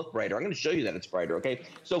does look brighter. I'm going to show you that it's brighter, okay?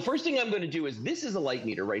 So first thing I'm going to do is this is a light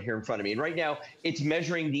meter right here in front of me. And right now it's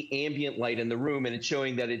measuring the ambient light in the room, and it's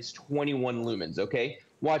showing that it's 21 lumens, okay?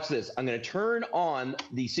 Watch this. I'm going to turn on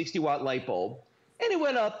the 60-watt light bulb. And it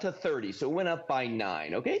went up to 30, so it went up by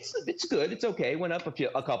 9. Okay, it's good, it's okay. It went up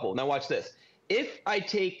a couple. Now watch this. If I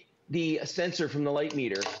take the sensor from the light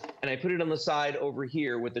meter and I put it on the side over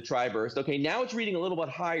here with the tri-burst, okay, now it's reading a little bit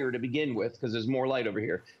higher to begin with because there's more light over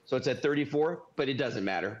here. So it's at 34, but it doesn't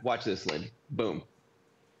matter. Watch this, Lynn. Boom.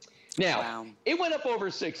 Now, it went up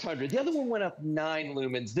over 600. The other one went up 9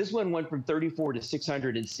 lumens. This one went from 34 to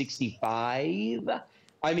 665.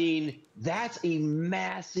 I mean, that's a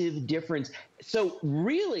massive difference. So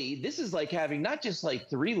really, this is like having not just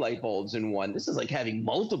like 3 light bulbs in one. This is like having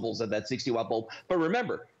multiples of that 60-watt bulb. But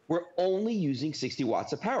remember, we're only using 60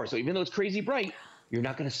 watts of power. So even though it's crazy bright, you're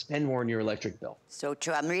not going to spend more on your electric bill. So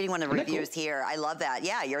true. I'm reading one of the reviews here. I love that.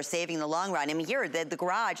 Yeah, you're saving the long run. I mean, here, the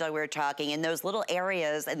garage, like we were talking, in those little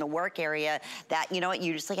areas in the work area that, you know what,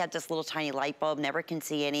 you just like have this little tiny light bulb, never can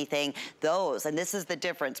see anything. Those, and this is the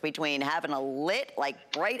difference between having a lit,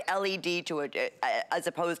 like bright LED to as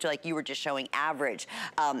opposed to like you were just showing average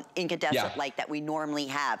incandescent light that we normally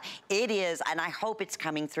have. It is, and I hope it's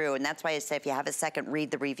coming through, and that's why I said if you have a second,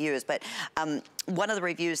 read the reviews. But one of the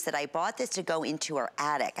reviews said, I bought this to go into our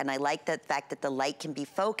attic, and I like the fact that the light can be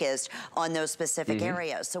focused on those specific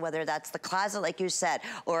areas. So whether that's the closet, like you said,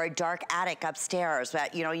 or a dark attic upstairs,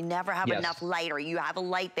 that, you know, you never have enough light, or you have a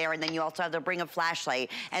light there, and then you also have to bring a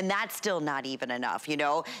flashlight, and that's still not even enough, you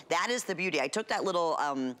know? That is the beauty. I took that little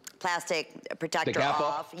plastic protector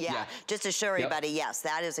off, just to show everybody, yes,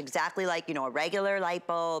 that is exactly like, you know, a regular light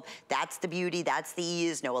bulb. That's the beauty, that's the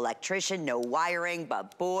ease, no electrician, no wiring,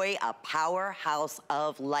 but boy, a powerhouse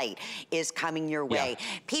of light is coming your way.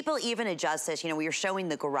 People even adjust this, you know, we were showing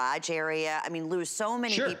the garage area. I mean, Lou, so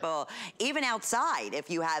many people, even outside, if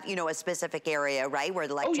you have, you know, a specific area, right, where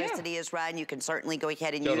the electricity is run, you can certainly go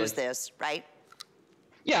ahead and use this, right?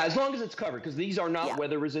 Yeah, as long as it's covered, because these are not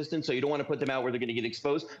weather resistant, so you don't want to put them out where they're going to get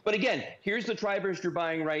exposed. But again, here's the tri-burst you're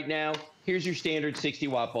buying right now. Here's your standard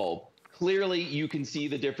 60-watt bulb. Clearly, you can see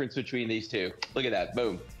the difference between these two. Look at that.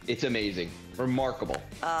 Boom. It's amazing. Remarkable.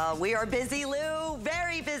 We are busy, Lou.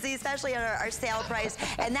 Very busy, especially at our sale price.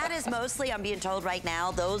 And that is mostly, I'm being told right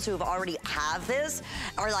now, those who already have this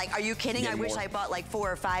are like, are you kidding? I wish I bought like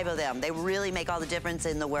 4 or 5 of them. They really make all the difference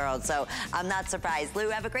in the world. So I'm not surprised. Lou,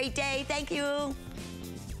 have a great day. Thank you.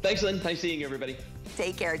 Thanks, Lynn. Nice seeing you, everybody.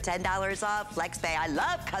 Take care. $10 off FlexPay. I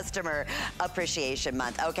love Customer Appreciation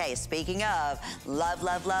Month. Okay, speaking of love,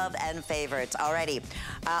 love, love, and favorites. Already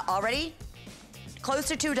close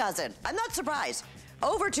to 2 dozen. I'm not surprised.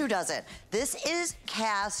 Over 2 dozen. This is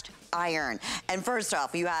cast iron. And first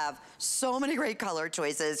off, you have so many great color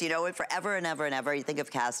choices. You know, and forever and ever and ever, you think of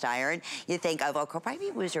cast iron, you think of, oh, probably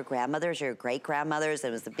it was your grandmother's or your great-grandmother's. It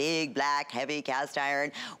was the big, black, heavy cast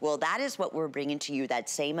iron. Well, that is what we're bringing to you, that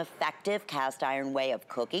same effective cast iron way of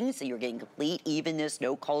cooking. So you're getting complete evenness,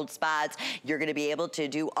 no cold spots. You're gonna be able to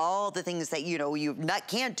do all the things that, you know, you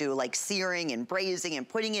can't do, like searing and braising and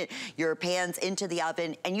putting your pans into the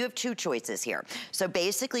oven. And you have 2 choices here. So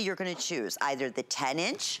basically, you're gonna choose either the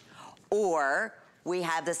 10-inch or we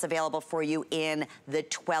have this available for you in the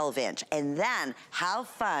 12-inch. And then, how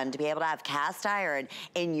fun to be able to have cast iron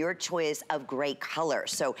in your choice of great color.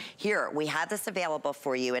 So here, we have this available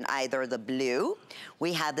for you in either the blue,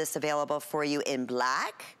 we have this available for you in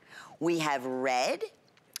black, we have red,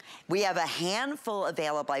 we have a handful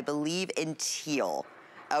available, I believe, in teal.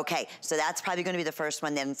 Okay, so that's probably gonna be the first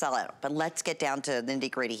one then sell out. But let's get down to the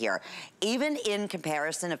nitty-gritty here. Even in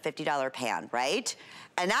comparison, a $50 pan, right?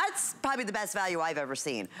 And that's probably the best value I've ever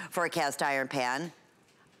seen for a cast iron pan.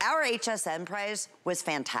 Our HSN price was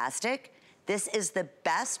fantastic. This is the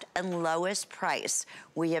best and lowest price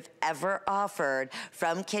we have ever offered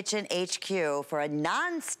from Kitchen HQ for a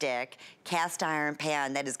non-stick cast iron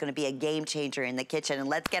pan that is going to be a game changer in the kitchen. And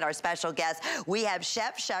let's get our special guest. We have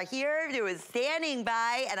Chef Shahir, who is standing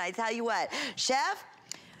by, and I tell you what, Chef,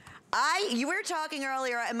 you were talking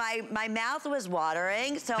earlier and my mouth was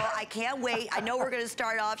watering, so I can't wait. I know we're gonna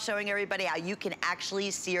start off showing everybody how you can actually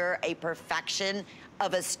sear a perfection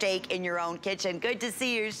of a steak in your own kitchen. Good to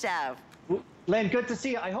see you, Chef. Lynn, good to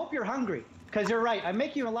see you. I hope you're hungry, because you're right. I'm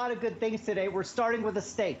making you a lot of good things today. We're starting with a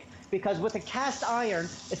steak, because with a cast iron,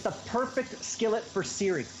 it's the perfect skillet for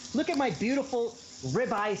searing. Look at my beautiful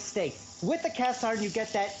ribeye steak. With the cast iron, you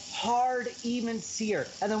get that hard, even sear.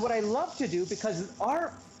 And then what I love to do, because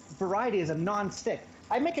our variety is a non-stick,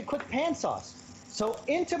 I make a quick pan sauce. So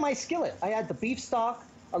into my skillet, I add the beef stock,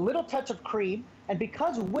 a little touch of cream, and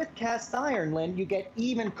because with cast iron, Lynn, you get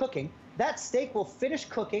even cooking, that steak will finish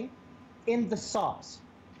cooking in the sauce.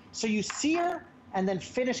 So you sear and then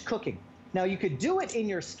finish cooking. Now you could do it in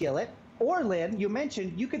your skillet, or Lynn, you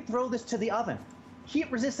mentioned you could throw this to the oven.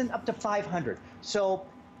 Heat resistant up to 500. So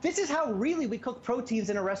this is how really we cook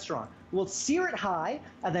proteins in a restaurant. We'll sear it high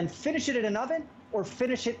and then finish it in an oven or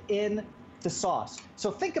finish it in the sauce.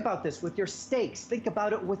 So think about this with your steaks. Think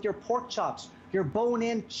about it with your pork chops, your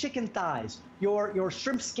bone-in chicken thighs, your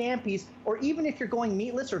shrimp scampi's, or even if you're going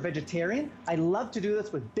meatless or vegetarian, I love to do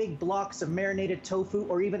this with big blocks of marinated tofu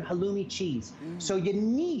or even halloumi cheese. So you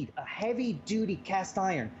need a heavy-duty cast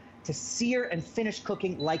iron to sear and finish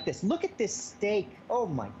cooking like this. Look at this steak. Oh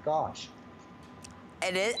my gosh.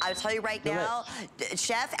 It is, I'll tell you right now,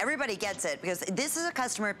 Chef, everybody gets it, because this is a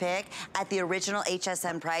customer pick at the original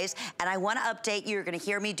HSN price, and I want to update you. You're going to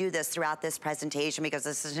hear me do this throughout this presentation because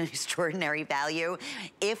this is an extraordinary value.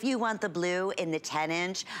 If you want the blue in the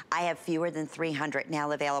 10-inch, I have fewer than 300 now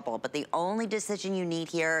available, but the only decision you need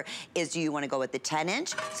here is, do you want to go with the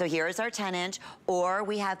 10-inch? So here is our 10-inch, or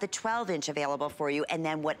we have the 12-inch available for you, and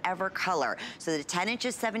then whatever color. So the 10-inch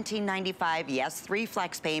is $17.95, yes, 3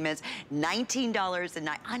 flex payments, $19 and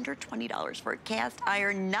under $20 for a cast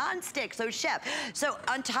iron non-stick. So Chef, so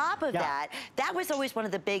on top of that was always one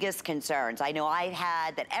of the biggest concerns. I know I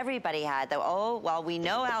had, that everybody had, that, oh, well, we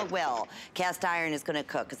know how well cast iron is gonna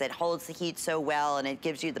cook because it holds the heat so well and it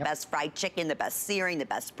gives you the best fried chicken, the best searing, the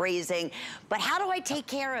best braising. But how do I take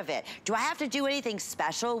care of it? Do I have to do anything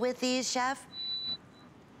special with these, Chef?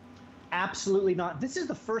 Absolutely not. This is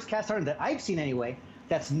the first cast iron that I've seen anyway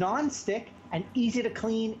that's non-stick and easy to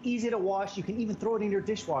clean, easy to wash. You can even throw it in your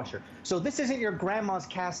dishwasher. So this isn't your grandma's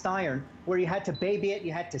cast iron where you had to baby it,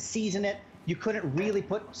 you had to season it, you couldn't really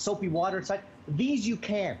put soapy water inside. These you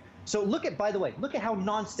can. So look at, by the way, look at how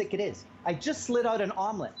non-stick it is. I just slid out an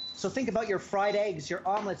omelet. So think about your fried eggs, your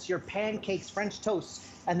omelets, your pancakes, French toasts,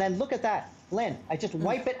 and then look at that. Lynn, I just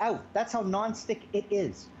wipe it out. That's how non-stick it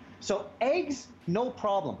is. So eggs, no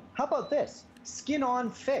problem. How about this? Skin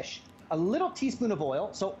on fish, a little teaspoon of oil.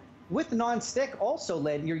 So with non-stick also,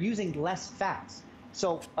 Lynn, you're using less fats.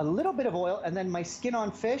 So a little bit of oil, and then my skin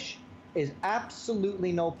on fish is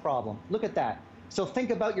absolutely no problem. Look at that. So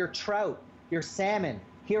think about your trout, your salmon.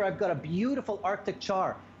 Here I've got a beautiful Arctic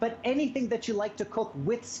char, but anything that you like to cook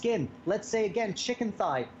with skin, let's say again, chicken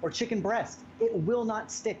thigh or chicken breast, it will not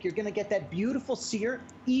stick. You're gonna get that beautiful sear,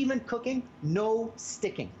 even cooking, no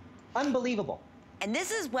sticking. Unbelievable. And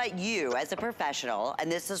this is what you, as a professional,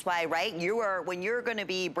 and this is why, right, when you're gonna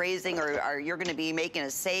be braising or you're gonna be making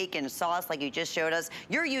a steak and sauce like you just showed us,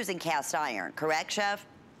 you're using cast iron, correct, Chef?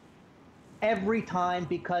 Every time,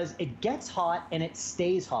 because it gets hot and it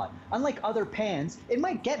stays hot. Unlike other pans, it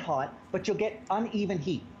might get hot, but you'll get uneven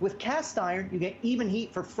heat. With cast iron, you get even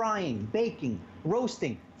heat for frying, baking,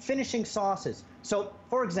 roasting, finishing sauces. So,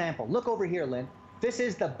 for example, look over here, Lynn. This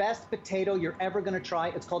is the best potato you're ever gonna try.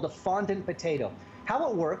 It's called a fondant potato. How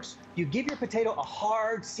it works, you give your potato a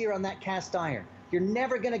hard sear on that cast iron. You're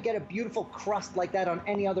never gonna get a beautiful crust like that on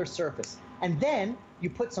any other surface. And then you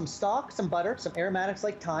put some stock, some butter, some aromatics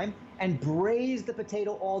like thyme, and braise the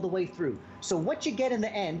potato all the way through. So what you get in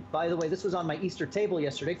the end, by the way, this was on my Easter table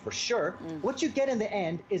yesterday for sure, what you get in the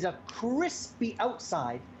end is a crispy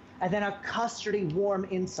outside and then a custardy warm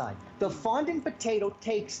inside. The fondant potato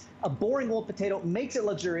takes a boring old potato, makes it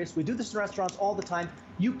luxurious. We do this in restaurants all the time.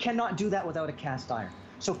 You cannot do that without a cast iron.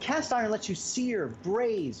 So cast iron lets you sear,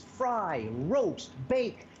 braise, fry, roast,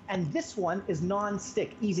 bake, and this one is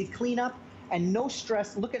non-stick, easy cleanup and no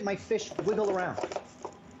stress. Look at my fish wiggle around.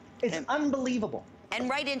 It's unbelievable. And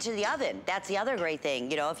right into the oven. That's the other great thing.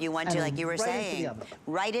 You know, if you want to, like you were saying,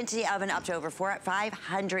 right into the oven up to over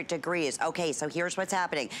 500 degrees. Okay, so here's what's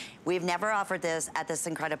happening. We've never offered this at this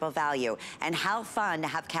incredible value. And how fun to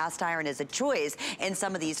have cast iron as a choice in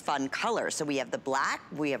some of these fun colors. So we have the black,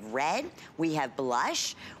 we have red, we have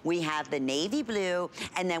blush, we have the navy blue,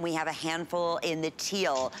 and then we have a handful in the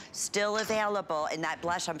teal still available. And that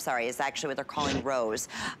blush, I'm sorry, is actually what they're calling rose.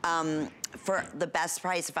 For the best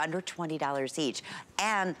price of under $20 each.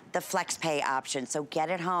 And the flex pay option. So get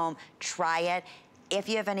it home, try it. If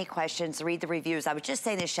you have any questions, read the reviews. I was just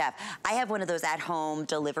saying to Chef, I have one of those at-home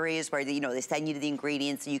deliveries where, you know, they send you the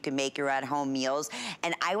ingredients so you can make your at-home meals.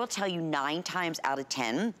 And I will tell you 9 times out of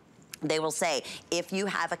 10, they will say, if you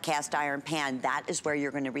have a cast iron pan, that is where you're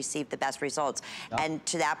going to receive the best results. And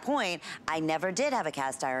to that point, I never did have a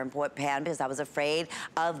cast iron pan because I was afraid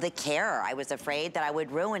of the care. I was afraid that I would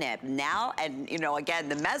ruin it. Now, and you know, again,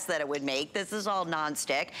 the mess that it would make, this is all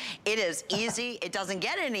non-stick. It is easy. It doesn't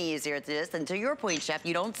get any easier to this. And to your point, Chef,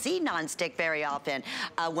 you don't see non-stick very often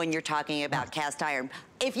when you're talking about cast iron.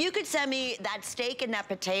 If you could send me that steak and that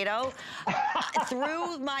potato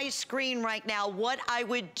through my screen right now, what I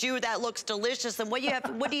would do that looks delicious, and what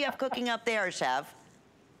do you have cooking up there, Chef?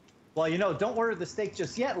 Well, you know, don't order the steak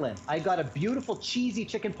just yet, Lynn. I got a beautiful cheesy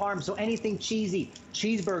chicken parm, so anything cheesy,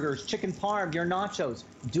 cheeseburgers, chicken parm, your nachos,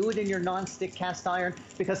 do it in your non-stick cast iron,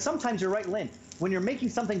 because sometimes you're right, Lynn. When you're making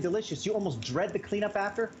something delicious, you almost dread the cleanup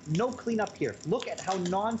after. No cleanup here. Look at how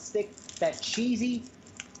non-stick that cheesy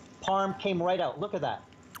parm came right out. Look at that.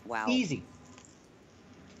 Wow. Easy.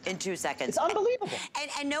 In 2 seconds. It's unbelievable.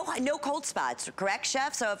 And no cold spots, correct,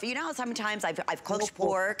 Chef? So if you know how sometimes I've cooked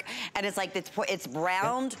pork and it's like it's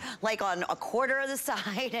browned like on a quarter of the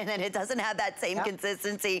side and then it doesn't have that same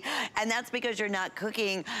consistency. And that's because you're not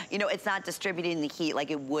cooking, you know, it's not distributing the heat like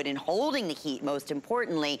it would in holding the heat, most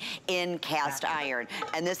importantly, in cast iron.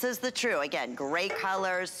 And this is the true, again, great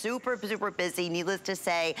colors, super, super busy. Needless to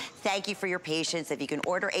say, thank you for your patience. If you can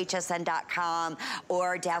order hsn.com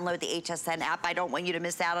or download the HSN app, I don't want you to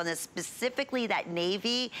miss out on this, specifically that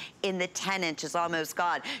navy in the 10-inch is almost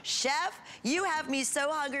gone. Chef, you have me so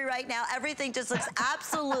hungry right now. Everything just looks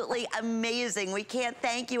absolutely amazing. We can't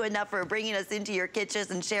thank you enough for bringing us into your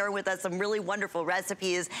kitchens and sharing with us some really wonderful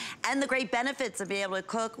recipes and the great benefits of being able to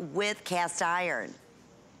cook with cast iron.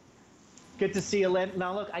 Good to see you, Lynn.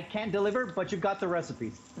 Now look, I can't deliver, but you've got the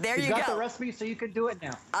recipes. There you go. You've got the recipe, so you can do it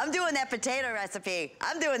now. I'm doing that potato recipe.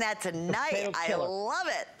 I'm doing that tonight. I love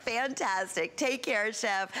it. Fantastic. Take care,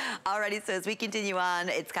 Chef. Alrighty, so as we continue on,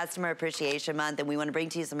 it's Customer Appreciation Month, and we want to bring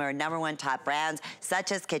to you some of our #1 top brands,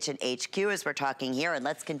 such as Kitchen HQ, as we're talking here, and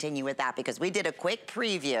let's continue with that, because we did a quick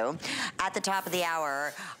preview at the top of the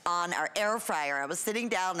hour on our air fryer. I was sitting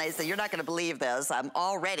down, and I said, you're not going to believe this. I'm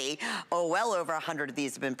already, well over 100 of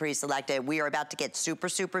these have been pre-selected. We are about to get super,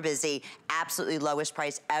 super busy. Absolutely lowest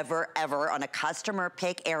price ever on a customer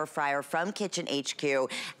pick air fryer from Kitchen HQ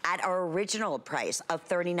at our original price of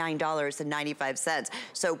 $39.95.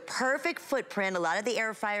 So perfect footprint. A lot of the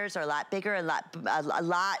air fryers are a lot bigger, a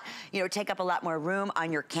lot, you know, take up a lot more room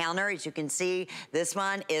on your counter. As you can see, this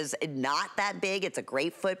one is not that big. It's a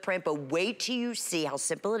great footprint, but wait till you see how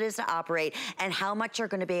simple it is to operate and how much you're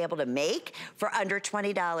going to be able to make for under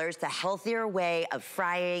 $20. The healthier way of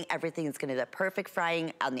frying. Everything is going to be the perfect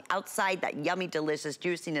frying on the outside, that yummy, delicious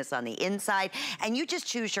juiciness on the inside, and you just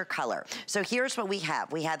choose your color. So here's what we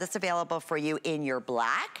have. We have this available for you in your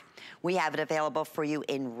black. We have it available for you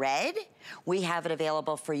in red. We have it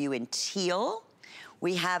available for you in teal.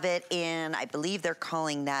 We have it in, I believe they're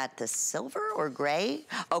calling that the silver or gray.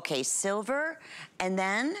 Okay, silver, and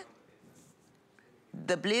then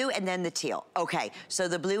the blue, and then the teal. Okay, so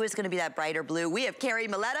the blue is gonna be that brighter blue. We have Carrie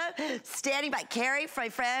Milletta standing by. Carrie, my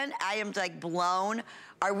friend, I am like blown.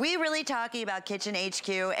 Are we really talking about Kitchen HQ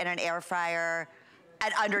and an air fryer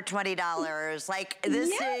at under $20? Like,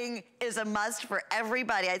 this thing is a must for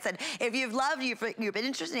everybody. I said, if you've loved, you've been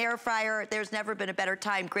interested in air fryer, there's never been a better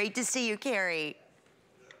time. Great to see you, Carrie.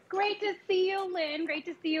 Great to see you, Lynn. Great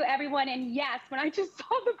to see you, everyone. And yes, when I just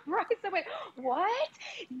saw the price, I went, what?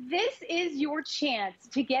 This is your chance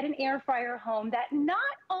to get an air fryer home that not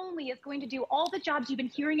only is going to do all the jobs you've been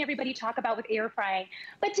hearing everybody talk about with air frying,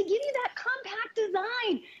 but to give you that compact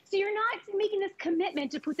design. So you're not making this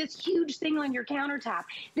commitment to put this huge thing on your countertop.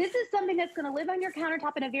 This is something that's going to live on your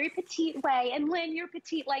countertop in a very petite way. And Lynn, you're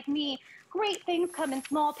petite like me. Great things come in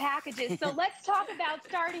small packages. So let's talk about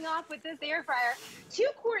starting off with this air fryer.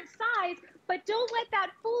 2-quart size, but don't let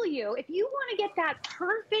that fool you. If you want to get that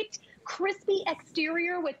perfect crispy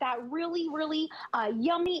exterior with that really, really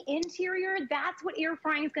yummy interior, that's what air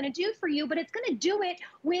frying is going to do for you. But it's going to do it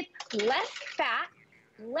with less fat,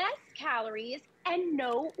 less calories, and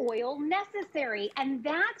no oil necessary. And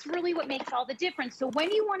that's really what makes all the difference. So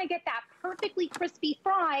when you want to get that perfectly crispy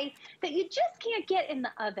fry that you just can't get in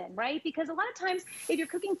the oven, right? Because a lot of times if you're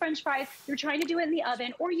cooking French fries, you're trying to do it in the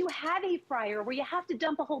oven, or you have a fryer where you have to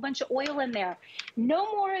dump a whole bunch of oil in there.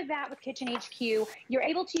 No more of that with Kitchen HQ. You're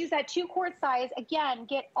able to use that 2-quart size. Again,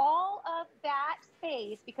 get all of that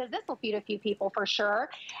space because this will feed a few people for sure.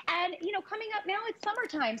 And, you know, coming up now, it's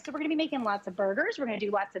summertime, so we're going to be making lots of burgers. We're going to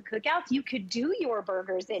do lots of cookouts. You could do your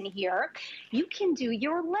burgers in here. You can do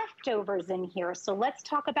your leftovers in here. So let's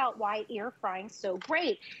talk about why air frying is so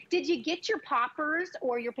great. Did you get your poppers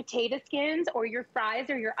or your potato skins or your fries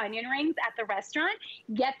or your onion rings at the restaurant?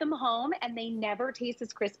 Get them home and they never taste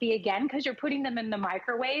as crispy again because you're putting them in the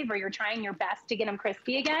microwave or you're trying your best to get them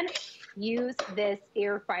crispy again. Use this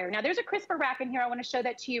air fryer. Now there's a crisper rack in here. I want to show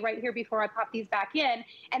that to you right here before I pop these back in.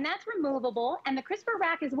 And that's removable. And the crisper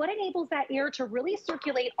rack is what enables that air to really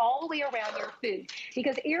circulate all the way around your food.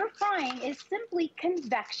 Because air frying is simply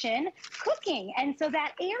convection cooking. And so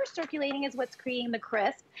that air circulating is what's creating the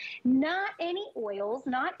crisp. Not any oils,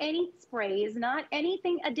 not any sprays, not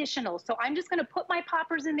anything additional. So I'm just going to put my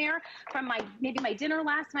poppers in there from maybe my dinner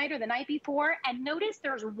last night or the night before. And notice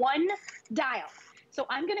there's one dial. So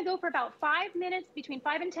I'm going to go for about 5 minutes, between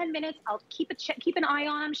 5 and 10 minutes. I'll keep an eye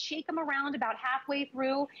on them, shake them around about halfway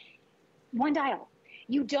through. One dial.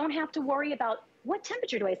 You don't have to worry about what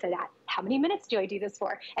temperature do I set at? How many minutes do I do this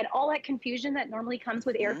for? And all that confusion that normally comes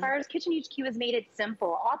with air fryers, Kitchen HQ has made it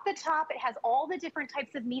simple. Off the top, it has all the different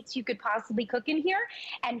types of meats you could possibly cook in here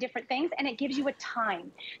and different things, and it gives you a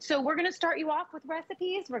time. So we're going to start you off with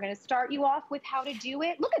recipes. We're going to start you off with how to do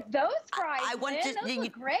it. Look at those fries, those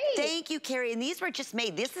look great. Thank you, Carrie. And these were just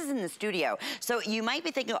made. This is in the studio. So you might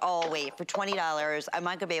be thinking, oh, wait, for $20, I'm not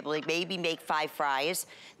going to be able to maybe make 5 fries.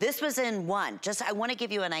 This was in one. Just, I want to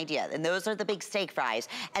give you an idea. And those are the big steak fries.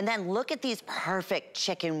 And then look at these perfect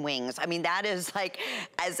chicken wings. I mean, that is like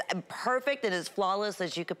as perfect and as flawless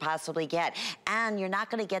as you could possibly get. And you're not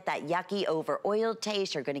gonna get that yucky over-oiled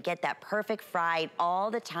taste. You're gonna get that perfect fried all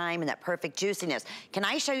the time and that perfect juiciness. Can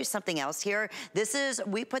I show you something else here? This is,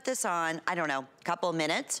 we put this on, I don't know, a couple of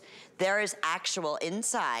minutes. There is actual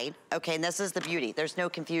inside, okay, and this is the beauty. There's no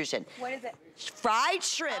confusion. What is it? Fried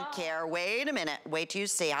shrimp, Care. Wait a minute. Wait till you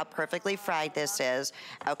see how perfectly fried this is.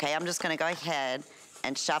 Okay, I'm just gonna go ahead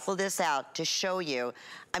and shuffle this out to show you.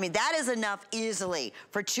 I mean, that is enough easily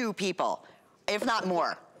for 2 people, if not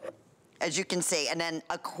more, as you can see. And then,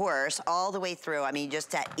 of course, all the way through, I mean, just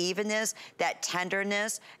that evenness, that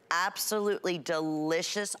tenderness, absolutely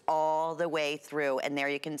delicious all the way through. And there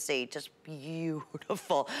you can see, just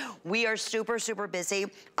beautiful. We are super, super busy.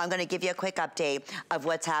 I'm gonna give you a quick update of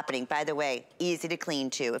what's happening. By the way, easy to clean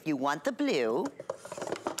too. If you want the blue,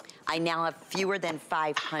 I now have fewer than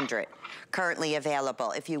 500 currently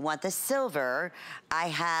available. If you want the silver, I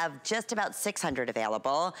have just about 600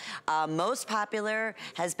 available. Most popular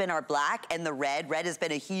has been our black and the red. Red has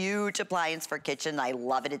been a huge appliance for kitchen. I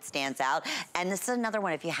love it, it stands out. And this is another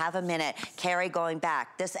one, if you have a minute, Carrie, going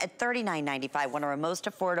back. This at $39.95, one of our most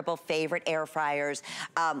affordable favorite air fryers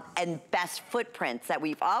and best footprints that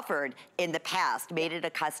we've offered in the past, made it a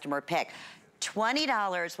customer pick.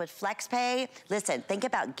 $20 with FlexPay. Listen, think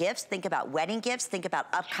about gifts, think about wedding gifts, think about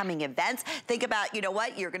upcoming events, think about, you know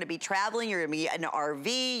what, you're gonna be traveling, you're gonna be in an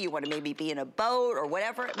RV, you wanna maybe be in a boat or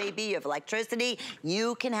whatever it may be, you have electricity,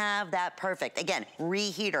 you can have that perfect. Again,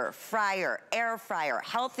 reheater, fryer, air fryer,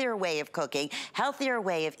 healthier way of cooking, healthier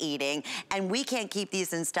way of eating, and we can't keep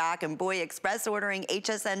these in stock, and boy, express ordering,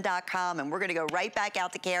 hsn.com, and we're gonna go right back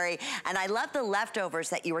out to Carrie. And I love the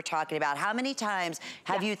leftovers that you were talking about. How many times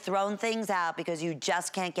have you thrown things out because you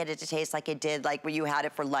just can't get it to taste like it did, like when you had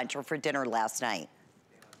it for lunch or for dinner last night?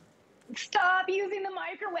 Stop using the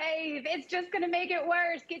microwave. It's just gonna make it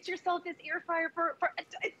worse. Get yourself this air fryer for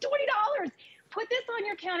 $20. Put this on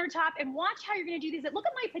your countertop and watch how you're gonna do these. Look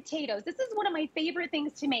at my potatoes. This is one of my favorite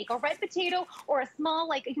things to make. A red potato or a small,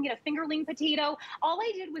 like you can get a fingerling potato. All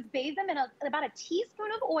I did was bathe them in about a teaspoon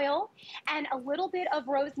of oil and a little bit of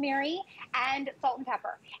rosemary and salt and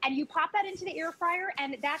pepper. And you pop that into the air fryer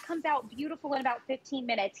and that comes out beautiful in about 15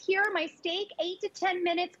 minutes. Here, my steak, 8 to 10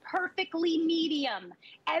 minutes, perfectly medium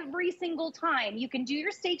every single time. You can do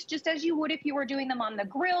your steaks just as you would if you were doing them on the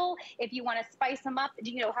grill, if you wanna spice them up,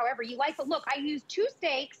 you know, however you like. But look, I used 2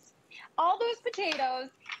 steaks, all those potatoes,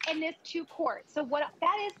 and this 2 quarts. So what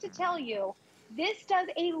that is to tell you, this does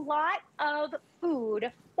a lot of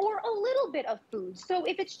food or a little bit of food. So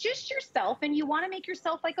if it's just yourself and you want to make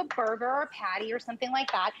yourself like a burger or a patty or something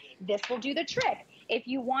like that, this will do the trick. If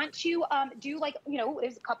you want to do like, you know,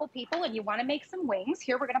 there's a couple people and you want to make some wings,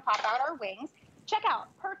 here we're going to pop out our wings. Check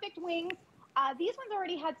out, perfect wings. These ones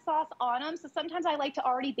already had sauce on them, so sometimes I like to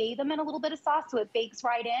already bathe them in a little bit of sauce so it bakes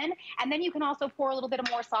right in. And then you can also pour a little bit of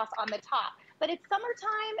more sauce on the top. But it's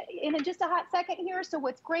summertime in just a hot second here, so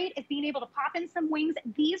what's great is being able to pop in some wings.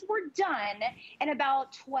 These were done in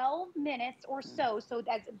about 12 minutes or so, so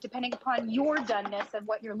that's depending upon your doneness and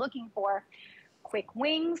what you're looking for. Quick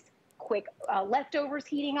wings. Quick leftovers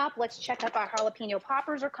heating up. Let's check up our jalapeno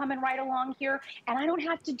poppers are coming right along here. And I don't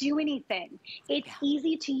have to do anything. It's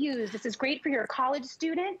easy to use. This is great for your college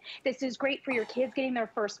student. This is great for your kids getting their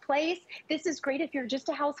first place. This is great if you're just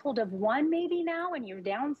a household of one maybe now and you're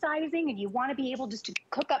downsizing and you want to be able just to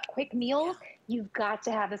cook up quick meals. You've got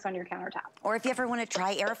to have this on your countertop. Or if you ever want to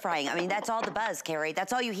try air frying. I mean, that's all the buzz, Carrie.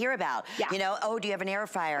 That's all you hear about. Yeah. You know, oh, do you have an air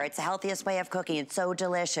fryer? It's the healthiest way of cooking. It's so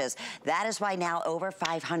delicious. That is why now over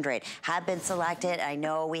 500 have been selected. I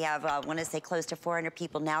know we have, I want to say close to 400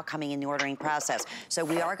 people now coming in the ordering process. So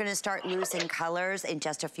we are going to start losing colors in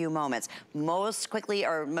just a few moments. Most quickly,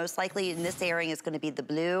 or most likely in this airing, is going to be the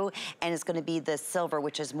blue, and it's going to be the silver,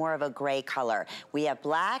 which is more of a gray color. We have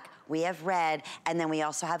black, we have red, and then we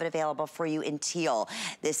also have it available for you in teal.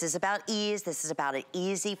 This is about ease. This is about an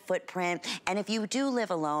easy footprint. And if you do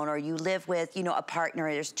live alone or you live with, you know, a partner,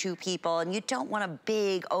 there's two people, and you don't want a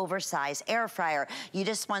big, oversized air fryer. You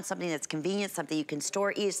just want something that's convenient, something you can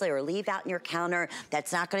store easily or leave out in your counter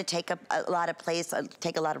that's not going to take up a lot of place,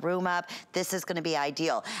 take a lot of room up. This is going to be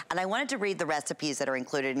ideal. And I wanted to read the recipes that are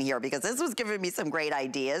included in here because this was giving me some great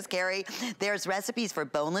ideas, Carrie. There's recipes for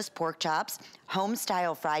boneless pork chops,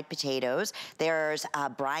 home-style fried potatoes. There's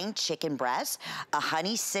brine chicken breast, a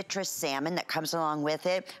honey citrus salmon that comes along with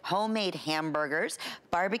it, homemade hamburgers,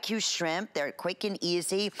 barbecue shrimp, they're quick and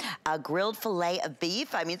easy, a grilled filet of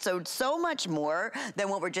beef. I mean, so much more than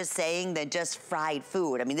what we're just saying than just fried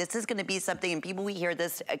food. I mean, this is gonna be something, and people, we hear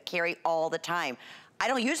this, Carrie, all the time. I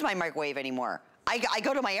don't use my microwave anymore. I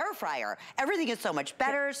go to my air fryer. Everything is so much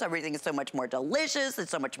better, so everything is so much more delicious,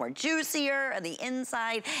 it's so much more juicier on the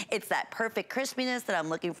inside. It's that perfect crispiness that I'm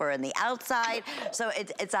looking for on the outside. So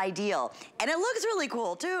it's ideal. And it looks really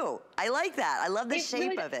cool too. I like that. I love the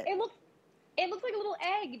shape of it. It looks like a little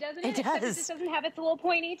egg, doesn't it? It does. Except it just doesn't have its little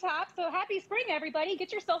pointy top. So happy spring, everybody.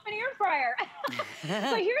 Get yourself an air fryer.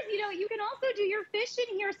 So here's, you know, you can also do your fish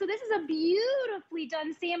in here. So this is a beautifully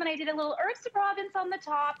done salmon. I did a little herbes de Provence on the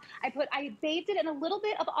top. I bathed it in a little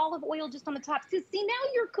bit of olive oil just on the top. So see,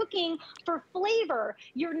 now you're cooking for flavor.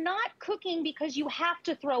 You're not cooking because you have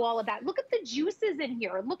to throw all of that. Look at the juices in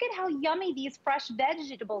here. Look at how yummy these fresh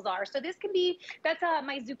vegetables are. So this can be, that's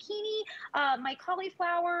my zucchini, my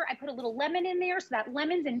cauliflower. I put a little lemon in there, so that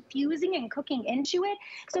lemon's infusing and cooking into it.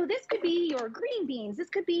 So this could be your green beans. This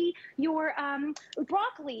could be your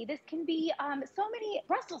broccoli. This can be so many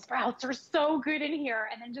Brussels sprouts are so good in here.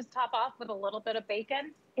 And then just top off with a little bit of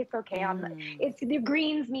bacon. It's okay. It's the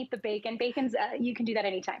greens meet the bacon. Bacon's, you can do that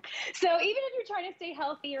anytime. So even if you're trying to stay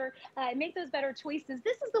healthier, make those better choices,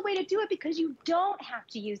 this is the way to do it because you don't have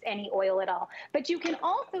to use any oil at all. But you can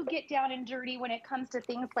also get down and dirty when it comes to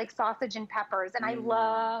things like sausage and peppers. And I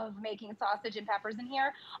love making sausage and peppers in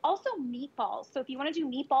here. Also meatballs. So if you want to do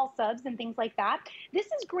meatball subs and things like that, this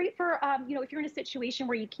is great for, you know, if you're in a situation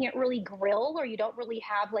where you can't really grill or you don't really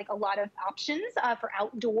have like a lot of options for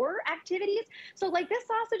outdoor activities. So like this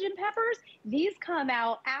sausage and peppers, these come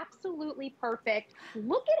out absolutely perfect.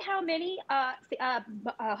 Look at how many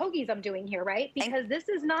hoagies I'm doing here, right? Because this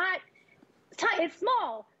is not, it's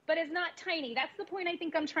small, but it's not tiny. That's the point I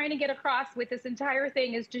think I'm trying to get across with this entire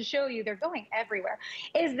thing, is to show you, they're going everywhere,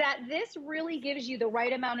 is that this really gives you the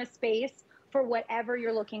right amount of space for whatever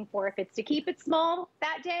you're looking for. If it's to keep it small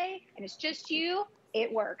that day and it's just you,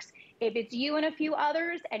 it works. If it's you and a few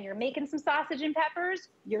others and you're making some sausage and peppers,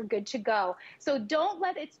 you're good to go. So don't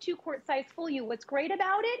let its 2-quart size fool you. What's great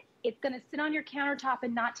about it, it's going to sit on your countertop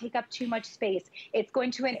and not take up too much space. It's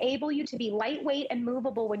going to enable you to be lightweight and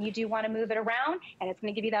movable when you do want to move it around, and it's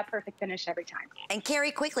going to give you that perfect finish every time. And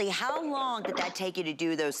Carrie, quickly, how long did that take you to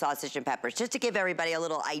do those sausage and peppers? Just to give everybody a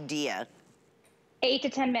little idea. 8 to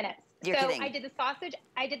 10 minutes. You're kidding. I did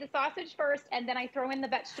the sausage first, and then I throw in the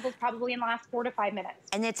vegetables probably in the last 4 to 5 minutes.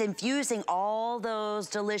 And it's infusing all those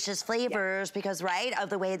delicious flavors because, right, of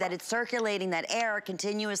the way that it's circulating that air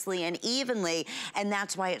continuously and evenly, and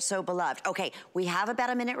that's why it's so beloved. Okay, we have about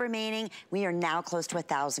a minute remaining. We are now close to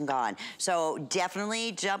 1,000 gone. So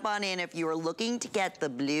definitely jump on in if you are looking to get the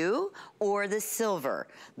blue or the silver.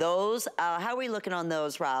 Those, how are we looking on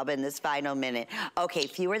those, Rob, in this final minute? Okay,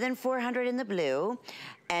 fewer than 400 in the blue.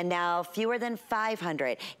 And now fewer than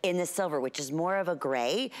 500 in the silver, which is more of a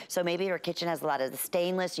gray. So maybe your kitchen has a lot of the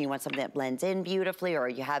stainless and you want something that blends in beautifully, or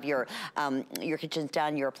you have your kitchen's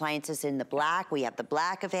done, your appliances in the black. We have the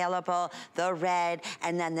black available, the red,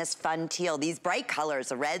 and then this fun teal. These bright colors,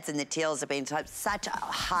 the reds and the teals, have been such a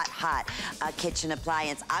hot kitchen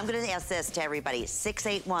appliance. I'm gonna ask this to everybody,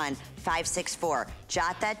 681-564.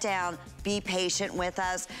 Jot that down, be patient with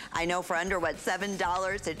us. I know for under, what,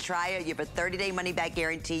 $7 to try it, you have a 30-day money-back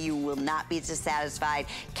guarantee. You will not be dissatisfied.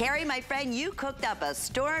 Carrie, my friend, you cooked up a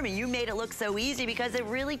storm and you made it look so easy because it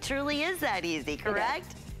really, truly is that easy,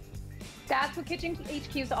 correct? That's what Kitchen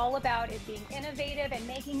HQ is all about, is being innovative and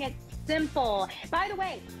making it simple. By the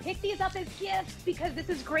way, pick these up as gifts because this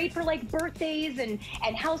is great for like birthdays and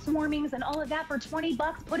housewarmings and all of that for 20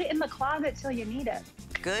 bucks. Put it in the closet till you need it.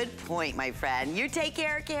 Good point, my friend. You take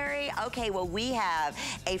care, Carrie. Okay, well, we have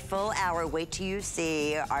a full hour. Wait till you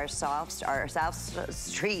see our South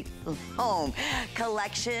Street Home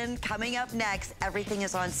collection coming up next. Everything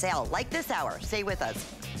is on sale, like this hour. Stay with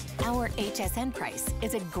us. Our HSN price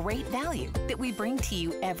is a great value that we bring to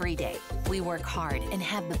you every day. We work hard and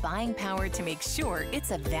have the buying power to make sure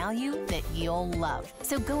it's a value that you'll love.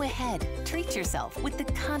 So go ahead, treat yourself with the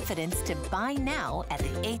confidence to buy now at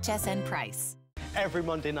the HSN price. Every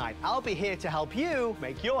Monday night, I'll be here to help you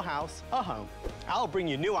make your house a home. I'll bring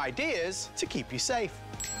you new ideas to keep you safe,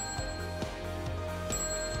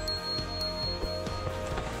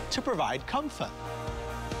 to provide comfort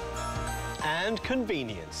and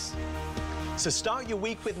convenience. So start your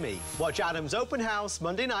week with me. Watch Adam's Open House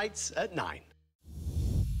Monday nights at 9.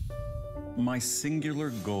 My singular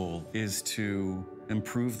goal is to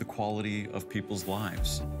improve the quality of people's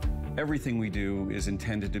lives. Everything we do is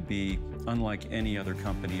intended to be unlike any other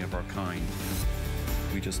company of our kind.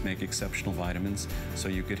 We just make exceptional vitamins so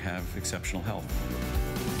you could have exceptional health.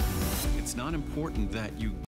 It's not important that you